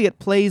 Sam Elliott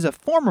plays a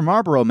former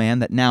Marlboro Man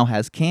that now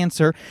has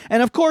cancer.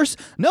 And of course,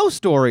 no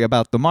story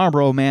about the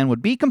Marlboro Man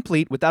would be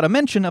complete without a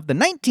mention of the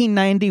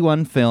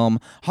 1991 film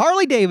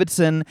Harley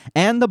Davidson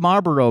and the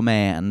Marlboro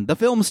Man. The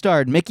film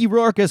starred Mickey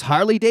Rourke as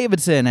Harley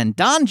Davidson and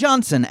Don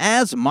Johnson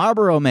as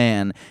Marlboro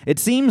Man. It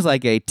seems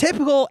like a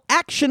typical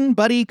action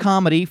buddy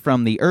comedy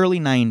from the early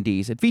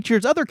 90s. It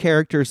features other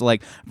characters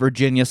like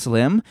Virginia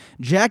Slim,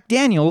 Jack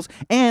Daniels,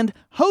 and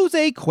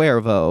Jose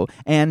Cuervo,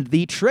 and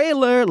the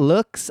trailer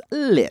looks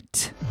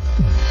lit.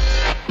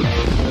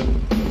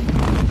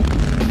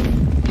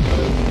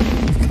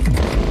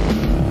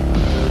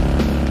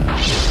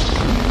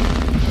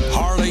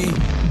 Harley.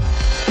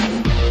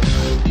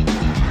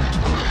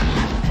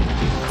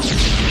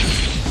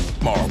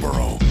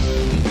 Marlboro.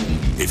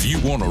 If you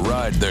want to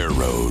ride their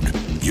road,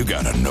 you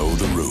gotta know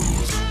the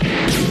rules.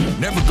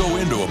 Never go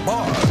into a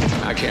bar.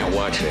 I can't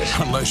watch this.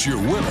 Unless you're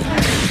willing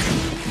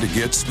to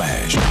get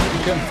smashed.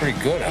 You're getting pretty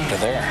good up to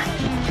there.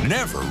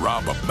 Never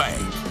rob a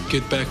bank.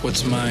 Get back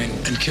what's mine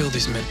and kill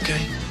these men,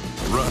 okay?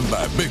 Run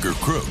by bigger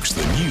crooks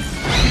than you.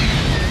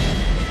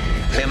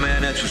 Hey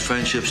man, that's what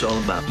friendship's all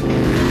about.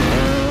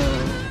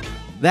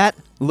 That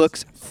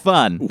looks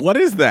fun. What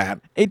is that?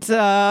 It's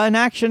an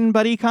action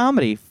buddy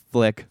comedy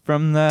flick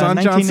from the Don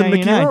Johnson,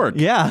 1999. Mickey Rourke.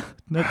 Yeah.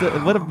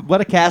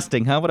 What a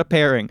casting, huh? What a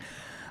pairing.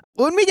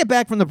 When we get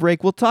back from the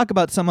break, we'll talk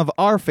about some of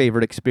our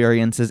favorite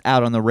experiences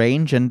out on the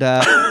range, and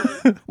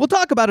we'll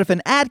talk about if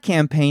an ad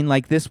campaign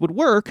like this would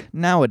work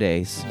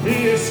nowadays.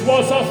 This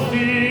was a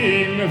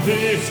thing,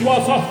 this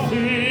was a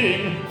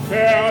thing.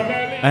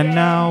 And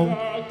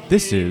now,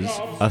 this is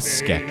a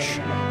sketch.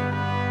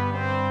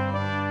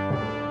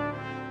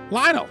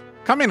 Lionel,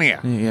 come in here.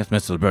 Yes,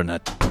 Mr.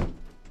 Burnett.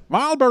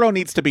 Marlboro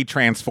needs to be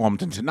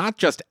transformed into not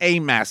just a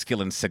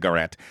masculine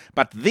cigarette,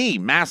 but the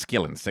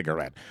masculine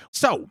cigarette.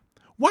 So,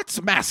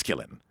 what's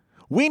masculine?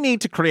 We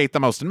need to create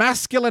the most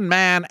masculine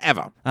man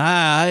ever.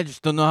 I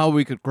just don't know how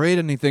we could create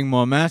anything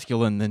more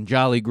masculine than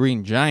Jolly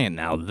Green Giant.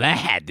 Now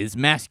that is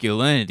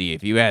masculinity,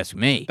 if you ask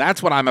me.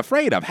 That's what I'm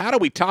afraid of. How do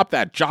we top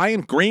that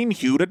giant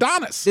green-hued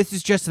Adonis? This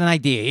is just an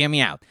idea. Hear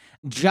me out.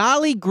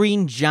 Jolly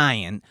Green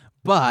Giant,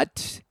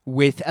 but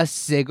with a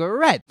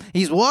cigarette.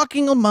 He's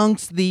walking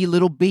amongst the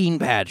little bean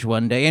patch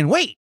one day, and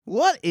wait,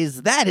 what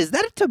is that? Is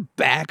that a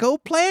tobacco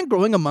plant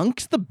growing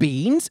amongst the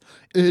beans?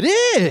 It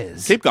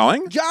is. Keep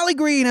going. Jolly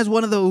Green has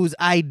one of those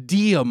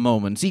idea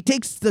moments. He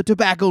takes the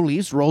tobacco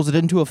leaves, rolls it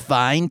into a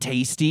fine,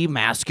 tasty,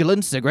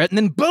 masculine cigarette, and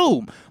then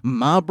boom,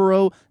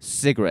 Marlboro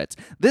cigarettes.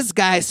 This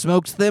guy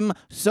smokes them,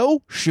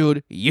 so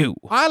should you.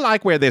 I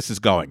like where this is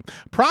going.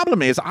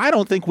 Problem is, I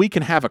don't think we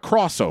can have a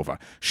crossover.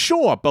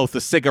 Sure, both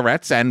the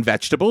cigarettes and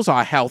vegetables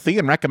are healthy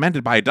and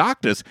recommended by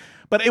doctors,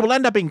 but it will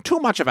end up being too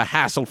much of a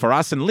hassle for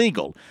us and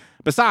legal.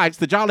 Besides,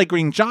 the Jolly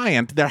Green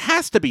Giant, there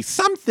has to be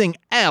something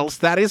else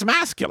that is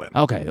masculine.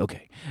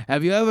 Okay.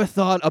 Have you ever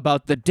thought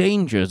about the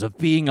dangers of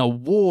being a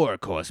war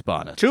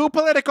correspondent? Too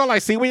political, I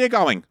see where you're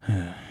going.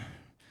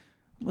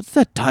 What's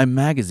that Time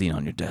magazine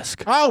on your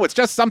desk? Oh, it's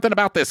just something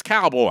about this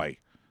cowboy.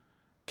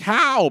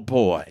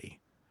 Cowboy.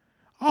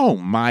 Oh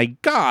my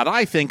God,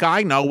 I think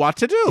I know what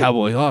to do.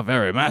 Cowboys are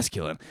very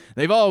masculine.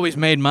 They've always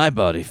made my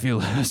body feel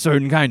a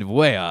certain kind of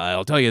way,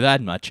 I'll tell you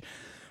that much.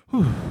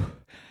 Whew.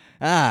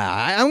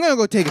 I'm gonna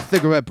go take a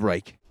cigarette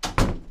break.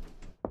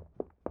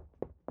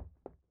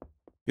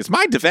 Is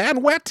my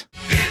divan wet?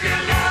 Give your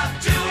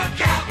love to a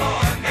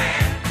cowboy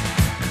man.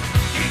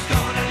 He's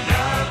gonna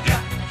love you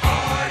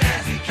hard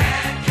as he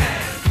can.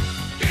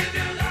 Give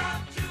your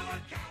love to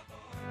a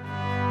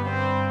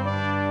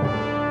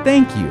cowboy.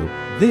 Thank you.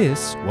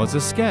 This was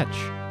a sketch.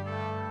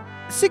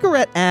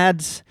 Cigarette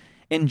ads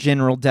in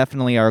general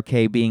definitely are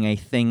okay being a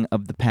thing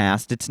of the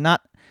past. It's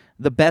not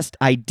the best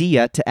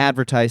idea to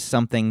advertise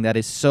something that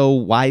is so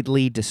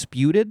widely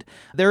disputed.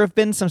 There have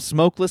been some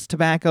smokeless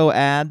tobacco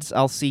ads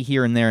I'll see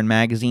here and there in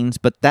magazines,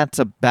 but that's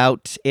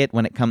about it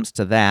when it comes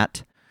to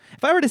that.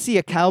 If I were to see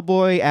a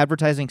cowboy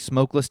advertising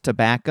smokeless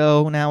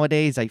tobacco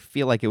nowadays, I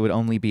feel like it would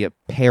only be a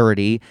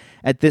parody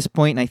at this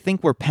point, and I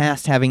think we're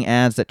past having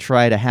ads that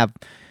try to have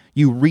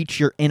you reach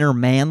your inner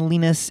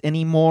manliness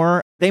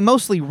anymore. They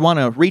mostly want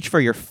to reach for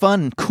your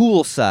fun,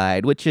 cool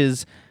side, which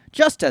is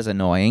just as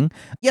annoying.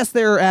 Yes,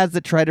 there are ads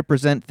that try to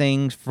present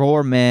things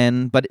for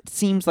men, but it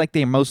seems like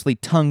they're mostly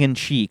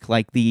tongue-in-cheek,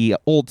 like the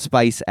Old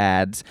Spice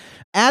ads.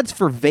 Ads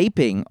for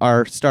vaping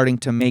are starting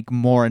to make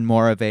more and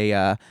more of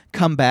a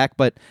comeback,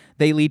 but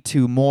they lead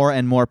to more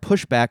and more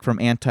pushback from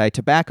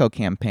anti-tobacco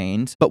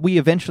campaigns. But we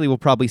eventually will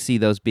probably see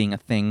those being a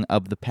thing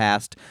of the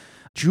past.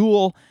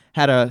 Juul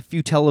had a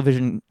few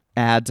television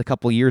ads a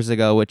couple years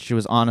ago, which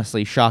was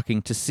honestly shocking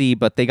to see,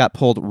 but they got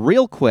pulled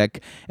real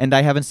quick, and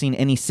I haven't seen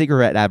any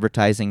cigarette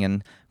advertising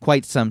in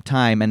quite some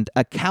time, and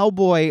a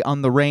cowboy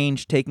on the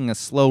range taking a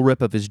slow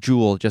rip of his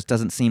Juul just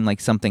doesn't seem like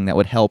something that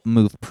would help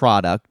move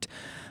product.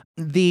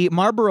 The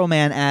Marlboro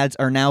Man ads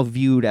are now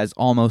viewed as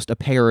almost a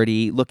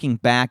parody. Looking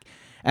back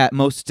at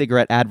most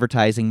cigarette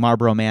advertising,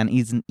 Marlboro Man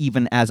isn't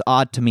even as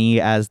odd to me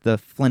as the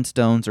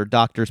Flintstones or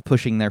doctors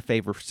pushing their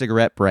favorite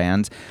cigarette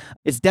brands.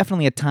 It's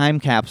definitely a time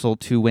capsule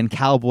to when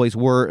cowboys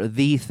were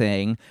the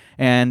thing,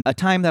 and a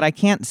time that I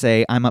can't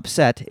say I'm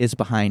upset is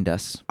behind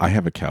us. I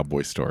have a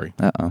cowboy story.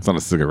 Uh-oh. It's not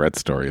a cigarette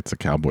story, it's a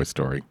cowboy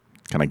story.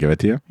 Can I give it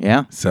to you?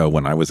 Yeah. So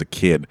when I was a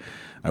kid,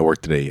 I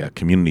worked at a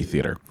community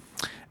theater,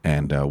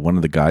 and one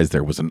of the guys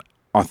there was an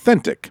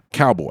authentic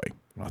cowboy.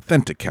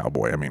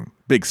 I mean,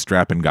 big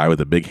strapping guy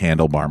with a big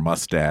handlebar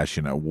mustache,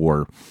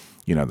 wore,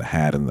 the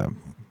hat and the,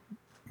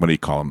 what do you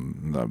call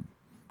them, the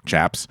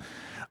chaps.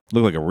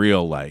 Looked like a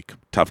real,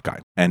 tough guy.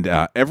 And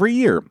every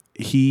year,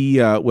 he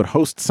would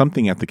host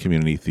something at the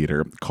community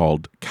theater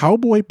called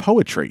Cowboy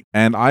Poetry.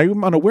 And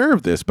I'm unaware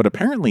of this, but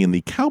apparently in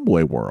the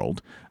cowboy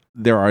world,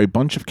 there are a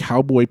bunch of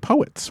cowboy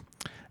poets.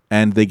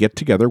 And they get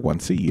together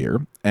once a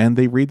year, and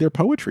they read their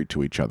poetry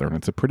to each other. And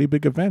it's a pretty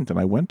big event, and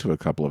I went to a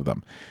couple of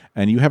them.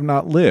 And you have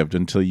not lived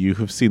until you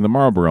have seen the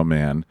Marlboro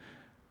Man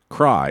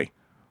cry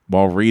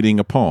while reading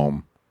a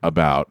poem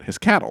about his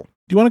cattle.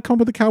 Do you want to come up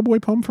with a cowboy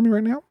poem for me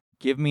right now?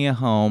 Give me a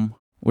home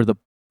where the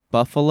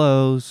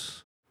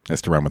buffaloes...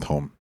 That's to rhyme with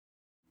home.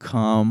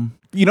 Come.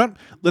 You know what?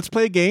 Let's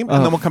play a game,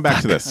 and then we'll come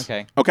back to this.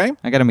 Okay?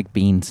 I gotta make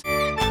beans.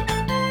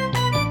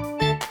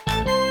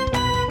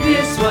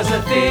 This was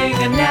a thing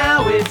and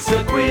now it's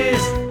a quiz.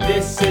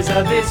 This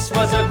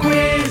was a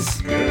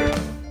quiz.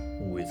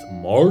 With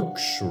Mark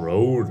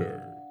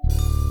Schroeder.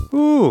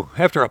 Ooh,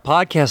 after a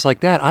podcast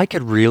like that, I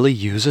could really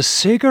use a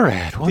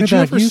cigarette. What Did about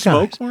you ever you guys?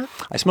 smoke, Mark?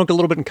 I smoked a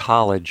little bit in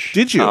college.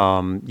 Did you?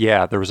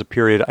 Yeah, there was a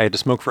period I had to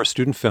smoke for a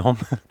student film.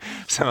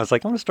 So I was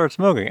like, I'm going to start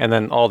smoking. And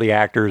then all the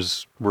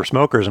actors were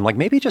smokers. I'm like,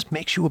 maybe it just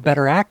makes you a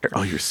better actor.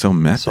 Oh, you're so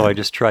messy. So I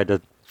just tried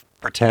to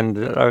pretend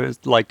that I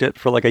liked it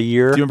for like a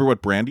year. Do you remember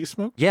what brand you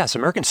smoked? Yes,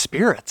 American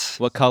Spirits.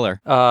 What color?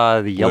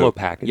 The yellow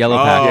package. Yellow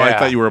Oh, package. I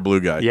thought you were a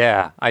blue guy.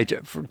 Yeah, I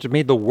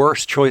made the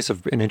worst choice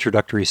of an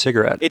introductory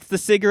cigarette. It's the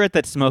cigarette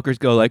that smokers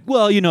go like,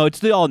 well, it's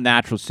the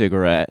all-natural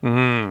cigarette.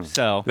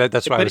 So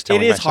that's what I was but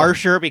telling it is myself.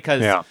 harsher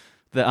because Yeah.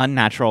 the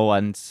unnatural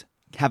ones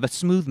have a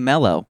smooth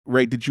mellow.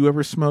 Ray, did you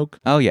ever smoke?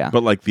 Oh, yeah.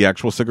 But like the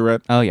actual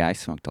cigarette? Oh, yeah, I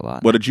smoked a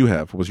lot. What did you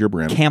have? What was your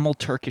brand? Camel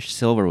Turkish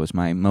Silver was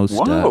my most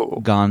Whoa.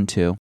 gone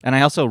to. And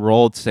I also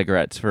rolled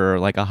cigarettes for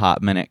like a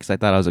hot minute because I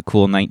thought I was a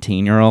cool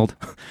 19-year-old,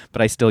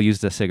 but I still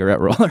used a cigarette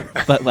roller.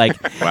 But like,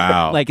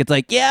 Wow. like it's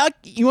like, yeah,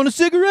 you want a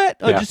cigarette?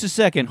 Oh, Yeah. just a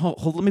second.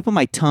 Hold, let me put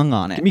my tongue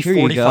on it. Give me Here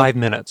you go. 45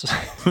 minutes.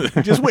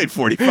 Just wait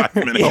 45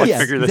 minutes. I'll Yeah,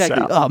 figure this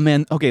exactly. out. Oh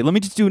man, okay, let me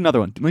just do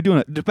another one. Am I doing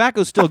it?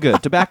 Tobacco's still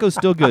good. Tobacco's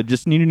still good.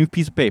 Just need a new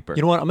piece of paper.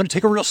 You know what? I'm going to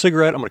take a real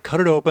cigarette. I'm going to cut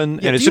it open,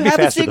 Yeah, and it do should you be have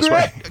a faster this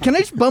way. cigarette? Can I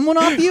just bum one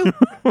off you?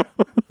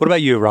 What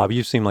about you, Rob?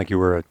 You seem like you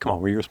were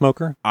were you a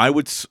smoker? I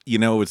would,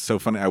 it's so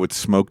funny. I would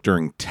smoke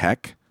during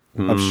tech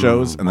of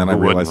shows, and then I who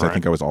wouldn't, realized I right?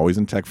 think I was always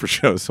in tech for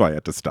shows, so I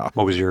had to stop.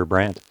 What was your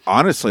brand?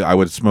 Honestly, I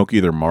would smoke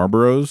either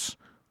Marlboros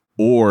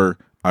or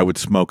I would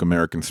smoke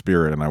American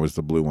Spirit, and I was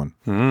the blue one,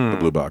 the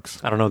blue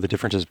box. I don't know the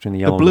differences between the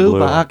The yellow and blue the blue.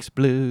 box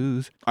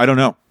blues. I don't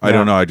know. I Yeah.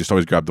 don't know. I just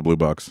always grabbed the blue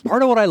box.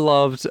 Part of what I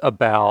loved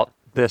about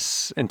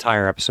this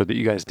entire episode that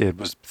you guys did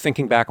was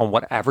thinking back on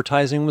what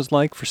advertising was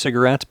like for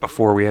cigarettes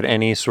before we had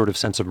any sort of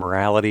sense of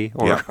morality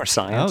or, Yeah. or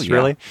science, Oh, yeah.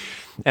 really.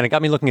 And it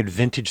got me looking at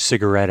vintage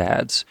cigarette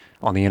ads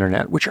on the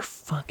internet, which are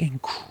fucking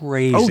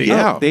crazy. Oh,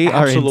 yeah. They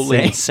are absolutely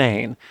insane.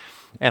 insane.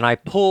 And I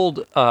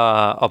pulled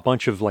a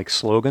bunch of like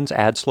slogans,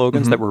 ad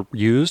slogans that were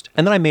used,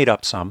 and then I made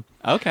up some.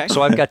 Okay.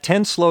 So I've got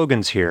 10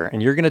 slogans here,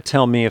 and you're going to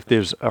tell me if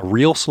there's a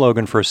real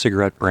slogan for a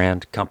cigarette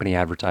brand company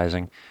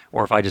advertising,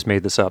 or if I just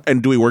made this up.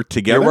 And do we work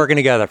together? You're working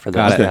together for this.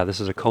 Got it. Yeah, this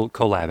is a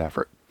collab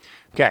effort.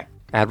 Okay.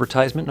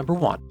 Advertisement number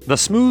 1. The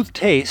smooth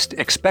taste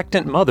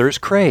expectant mothers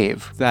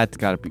crave. That's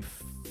got to be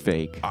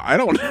fake. I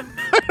don't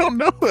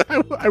know.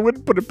 I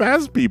wouldn't put it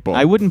past people.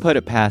 I wouldn't put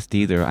it past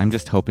either. I'm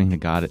just hoping to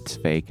God it's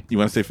fake. You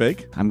want to say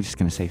fake? I'm just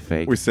going to say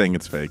fake. We're saying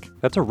it's fake.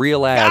 That's a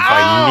real ad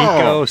by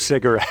Nico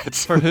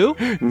Cigarettes. For who?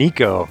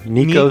 Nico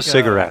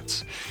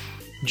Cigarettes.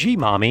 Gee,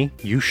 mommy,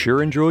 you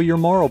sure enjoy your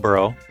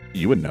Marlboro.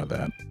 You would know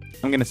that.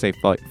 I'm going to say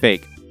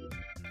fake.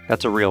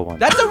 That's a real one.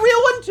 That's a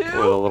real one too. With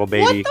a little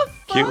baby,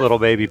 cute little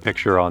baby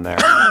picture on there.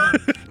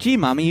 Gee,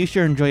 mommy, you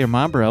sure enjoy your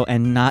Marlboro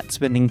and not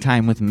spending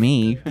time with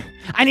me.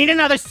 I need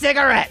another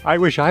cigarette. I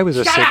wish I was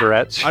a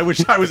cigarette. I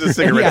wish I was a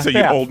cigarette so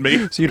you'd hold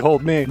me. So you'd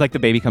hold me. Like the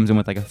baby comes in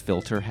with like a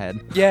filter head.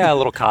 Yeah, a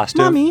little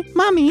costume.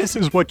 Mommy. This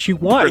is what you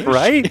want,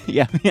 right?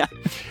 Yeah.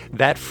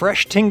 That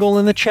fresh tingle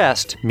in the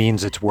chest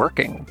means it's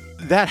working.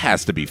 That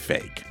has to be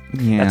fake.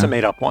 Yeah. That's a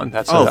made-up one.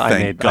 I thank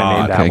made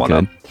God. that Okay, one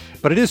good. up.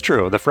 But it is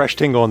true. The fresh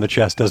tingle in the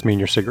chest does mean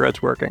your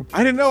cigarette's working.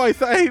 I didn't know. I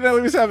thought he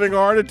was having a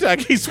heart attack.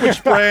 He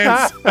switched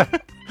brands.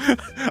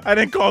 I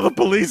didn't call the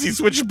police. He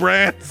switched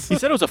brands. He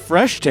said it was a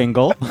fresh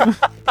tingle.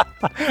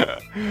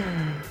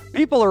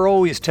 People are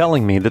always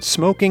telling me that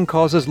smoking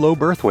causes low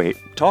birth weight.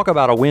 Talk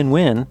about a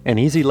win-win, an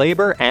easy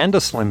labor, and a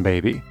slim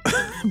baby.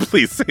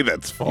 Please say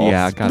that's false.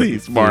 Yeah, gotta be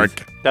please,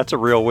 Mark. That's a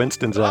real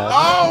Winston's ad.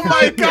 Oh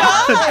my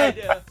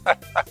God!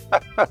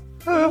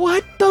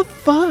 What the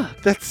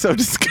fuck? That's so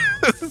disgusting.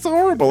 This is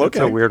horrible. It's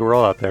Okay. a weird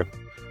world out there.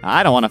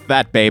 I don't want a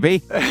fat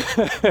baby.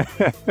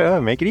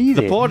 Make it easy.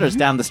 The Porters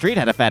down the street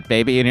had a fat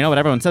baby, and you know what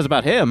everyone says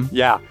about him?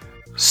 Yeah.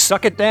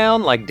 Suck it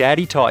down like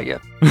Daddy taught you.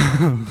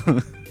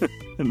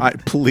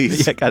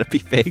 Please. Yeah, gotta be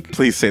fake.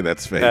 Please say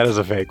that's fake. That is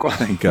a fake one.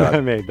 Thank God.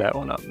 I made that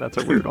one up. That's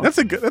a weird one. That's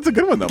a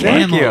good one though.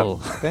 Thank Mark. you.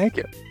 Thank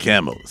you.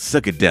 Camel,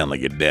 suck it down like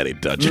your daddy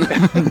touch it.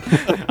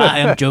 I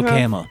am Joe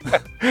Camel.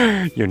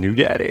 Your new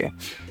daddy.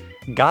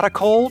 Got a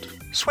cold?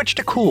 Switch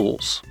to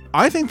Cools.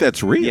 I think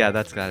that's real. Yeah,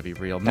 that's gotta be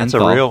real. That's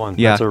Menthol. a real one.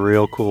 Yeah. That's a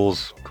real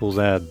Cools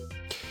ad.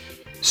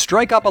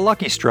 Strike up a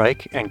Lucky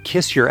Strike and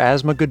kiss your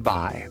asthma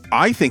goodbye.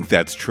 I think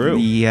that's true.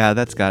 Yeah,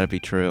 that's gotta be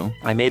true.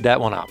 I made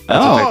that one up.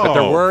 That's a fake,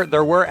 but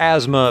there were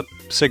asthma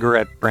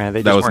cigarette brand.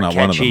 They That just was weren't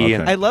not one of them, catchy.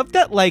 okay. I love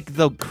that, like,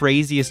 the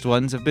craziest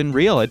ones have been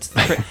real. It's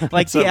like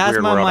It's a the weird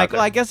asthma, I'm world like, out there.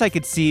 well, I guess I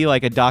could see,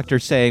 like, a doctor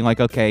saying, like,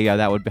 okay, yeah,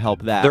 that would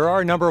help that. There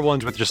are a number of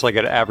ones with just like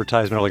an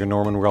advertisement of like a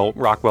Norman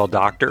Rockwell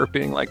doctor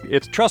being like,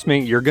 "It's trust me,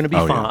 you're gonna be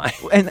fine."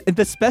 And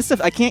the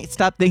I can't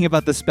stop thinking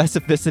about the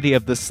specificity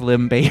of the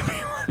Slim Baby.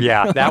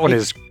 Yeah, that one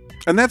is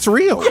And that's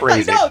real.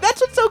 crazy. I know,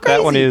 that's what's so crazy.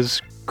 That one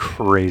is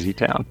crazy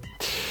town.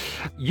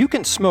 You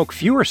can smoke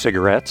fewer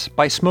cigarettes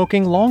by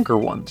smoking longer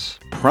ones.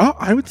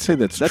 I would say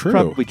that's true.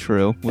 probably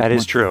true. That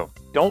is true.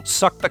 Don't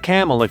suck the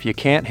camel if you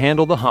can't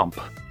handle the hump.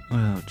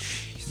 Oh,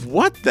 jeez.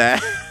 What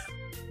the?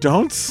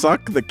 Don't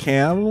suck the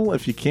camel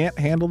if you can't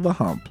handle the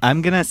hump.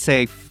 I'm gonna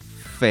say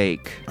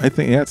fake. I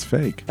think it's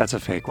fake. That's a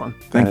fake one.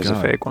 Thank That is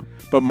God. a fake one.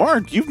 But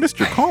Mark, you've missed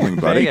your calling,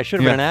 buddy. Hey, I should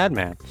have been an ad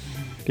man.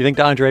 Do you think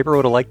Don Draper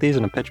would have liked these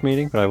in a pitch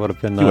meeting? But I would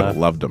have been. You would have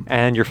loved them.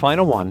 And your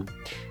final one.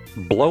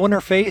 Blow in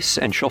her face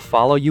and she'll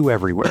follow you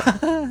everywhere.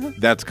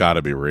 That's got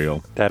to be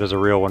real. That is a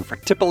real one for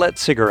Tippolette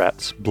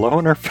cigarettes. Blow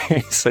in her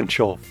face and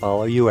she'll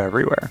follow you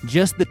everywhere.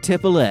 Just the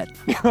Tippolette.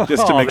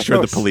 Just to make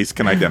sure the police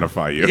can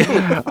identify you.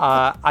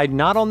 I'm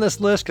not on this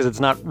list because it's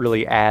not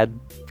really ad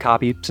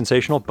copy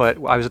sensational, but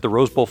I was at the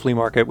Rose Bowl flea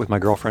market with my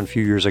girlfriend a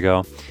few years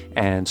ago,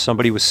 and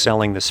somebody was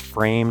selling this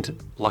framed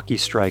Lucky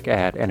Strike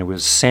ad, and it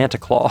was Santa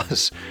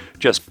Claus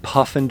just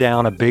puffing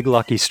down a big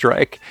Lucky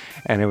Strike.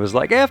 And it was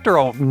like, after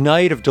a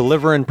night of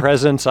delivering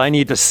presents, I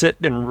need to sit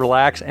and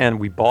relax, and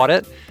we bought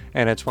it.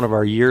 And it's one of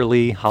our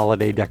yearly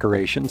holiday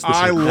decorations.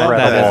 I love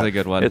that. That is a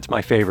good one. It's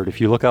my favorite. If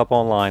you look up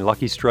online,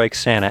 Lucky Strike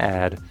Santa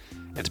ad,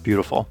 it's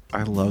beautiful.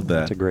 I love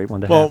that. It's a great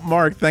one to Well, have.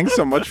 Mark, thanks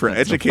so much for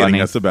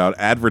educating us about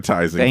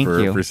advertising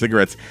for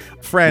cigarettes.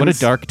 Friends, What a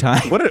dark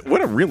time.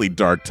 What a really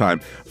dark time.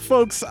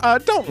 Folks,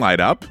 don't light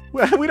up.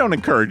 We don't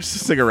encourage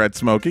cigarette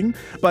smoking.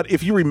 But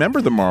if you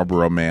remember the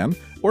Marlboro Man,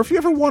 or if you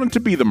ever wanted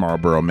to be the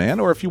Marlboro Man,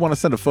 or if you want to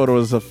send a photo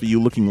of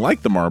you looking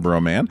like the Marlboro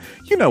Man,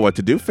 you know what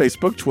to do.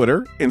 Facebook,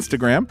 Twitter,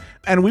 Instagram.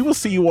 And we will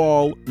see you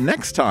all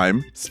next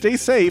time. Stay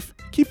safe.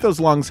 Keep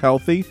those lungs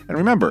healthy. And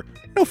remember,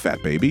 no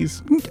fat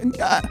babies.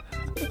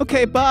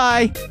 Okay,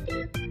 bye.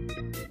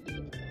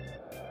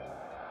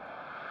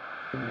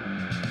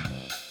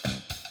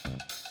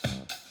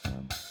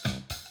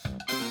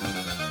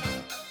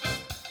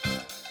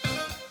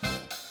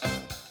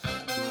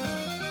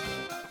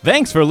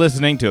 Thanks for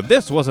listening to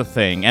This Was a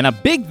Thing, and a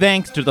big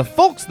thanks to the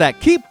folks that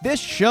keep this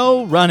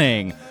show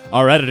running.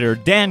 Our editor,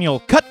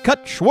 Daniel Cut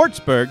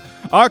Schwartzberg,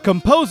 our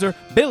composer,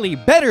 Billy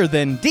Better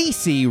Than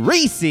DC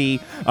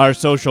Reese, our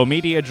social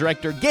media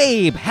director,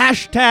 Gabe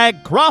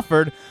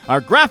 #Crawford, our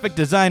graphic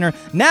designer,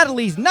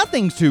 Natalie's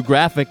Nothing's Too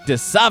Graphic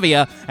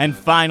DeSavia, and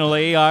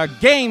finally, our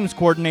games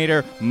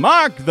coordinator,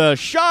 Mark the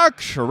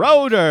Shark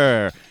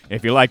Schroeder.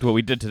 If you liked what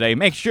we did today,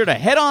 make sure to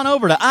head on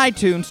over to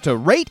iTunes to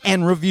rate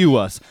and review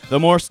us. The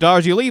more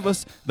stars you leave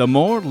us, the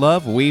more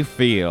love we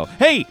feel.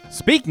 Hey,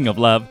 speaking of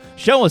love,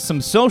 show us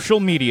some social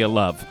media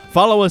love.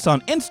 Follow us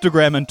on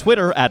Instagram and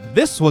Twitter at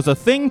This Was a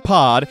Thing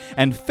Pod,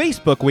 and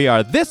Facebook we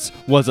are This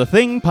Was a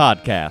Thing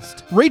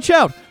Podcast. Reach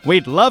out.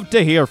 We'd love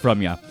to hear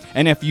from you.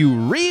 And if you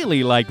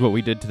really liked what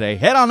we did today,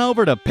 head on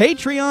over to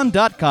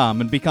patreon.com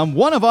and become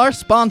one of our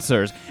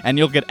sponsors, and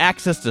you'll get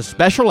access to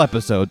special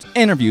episodes,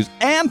 interviews,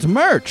 and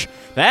merch.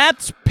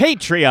 That's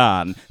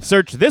Patreon.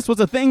 Search This Was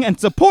a Thing and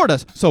support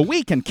us so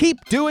we can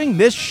keep doing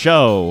this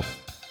show.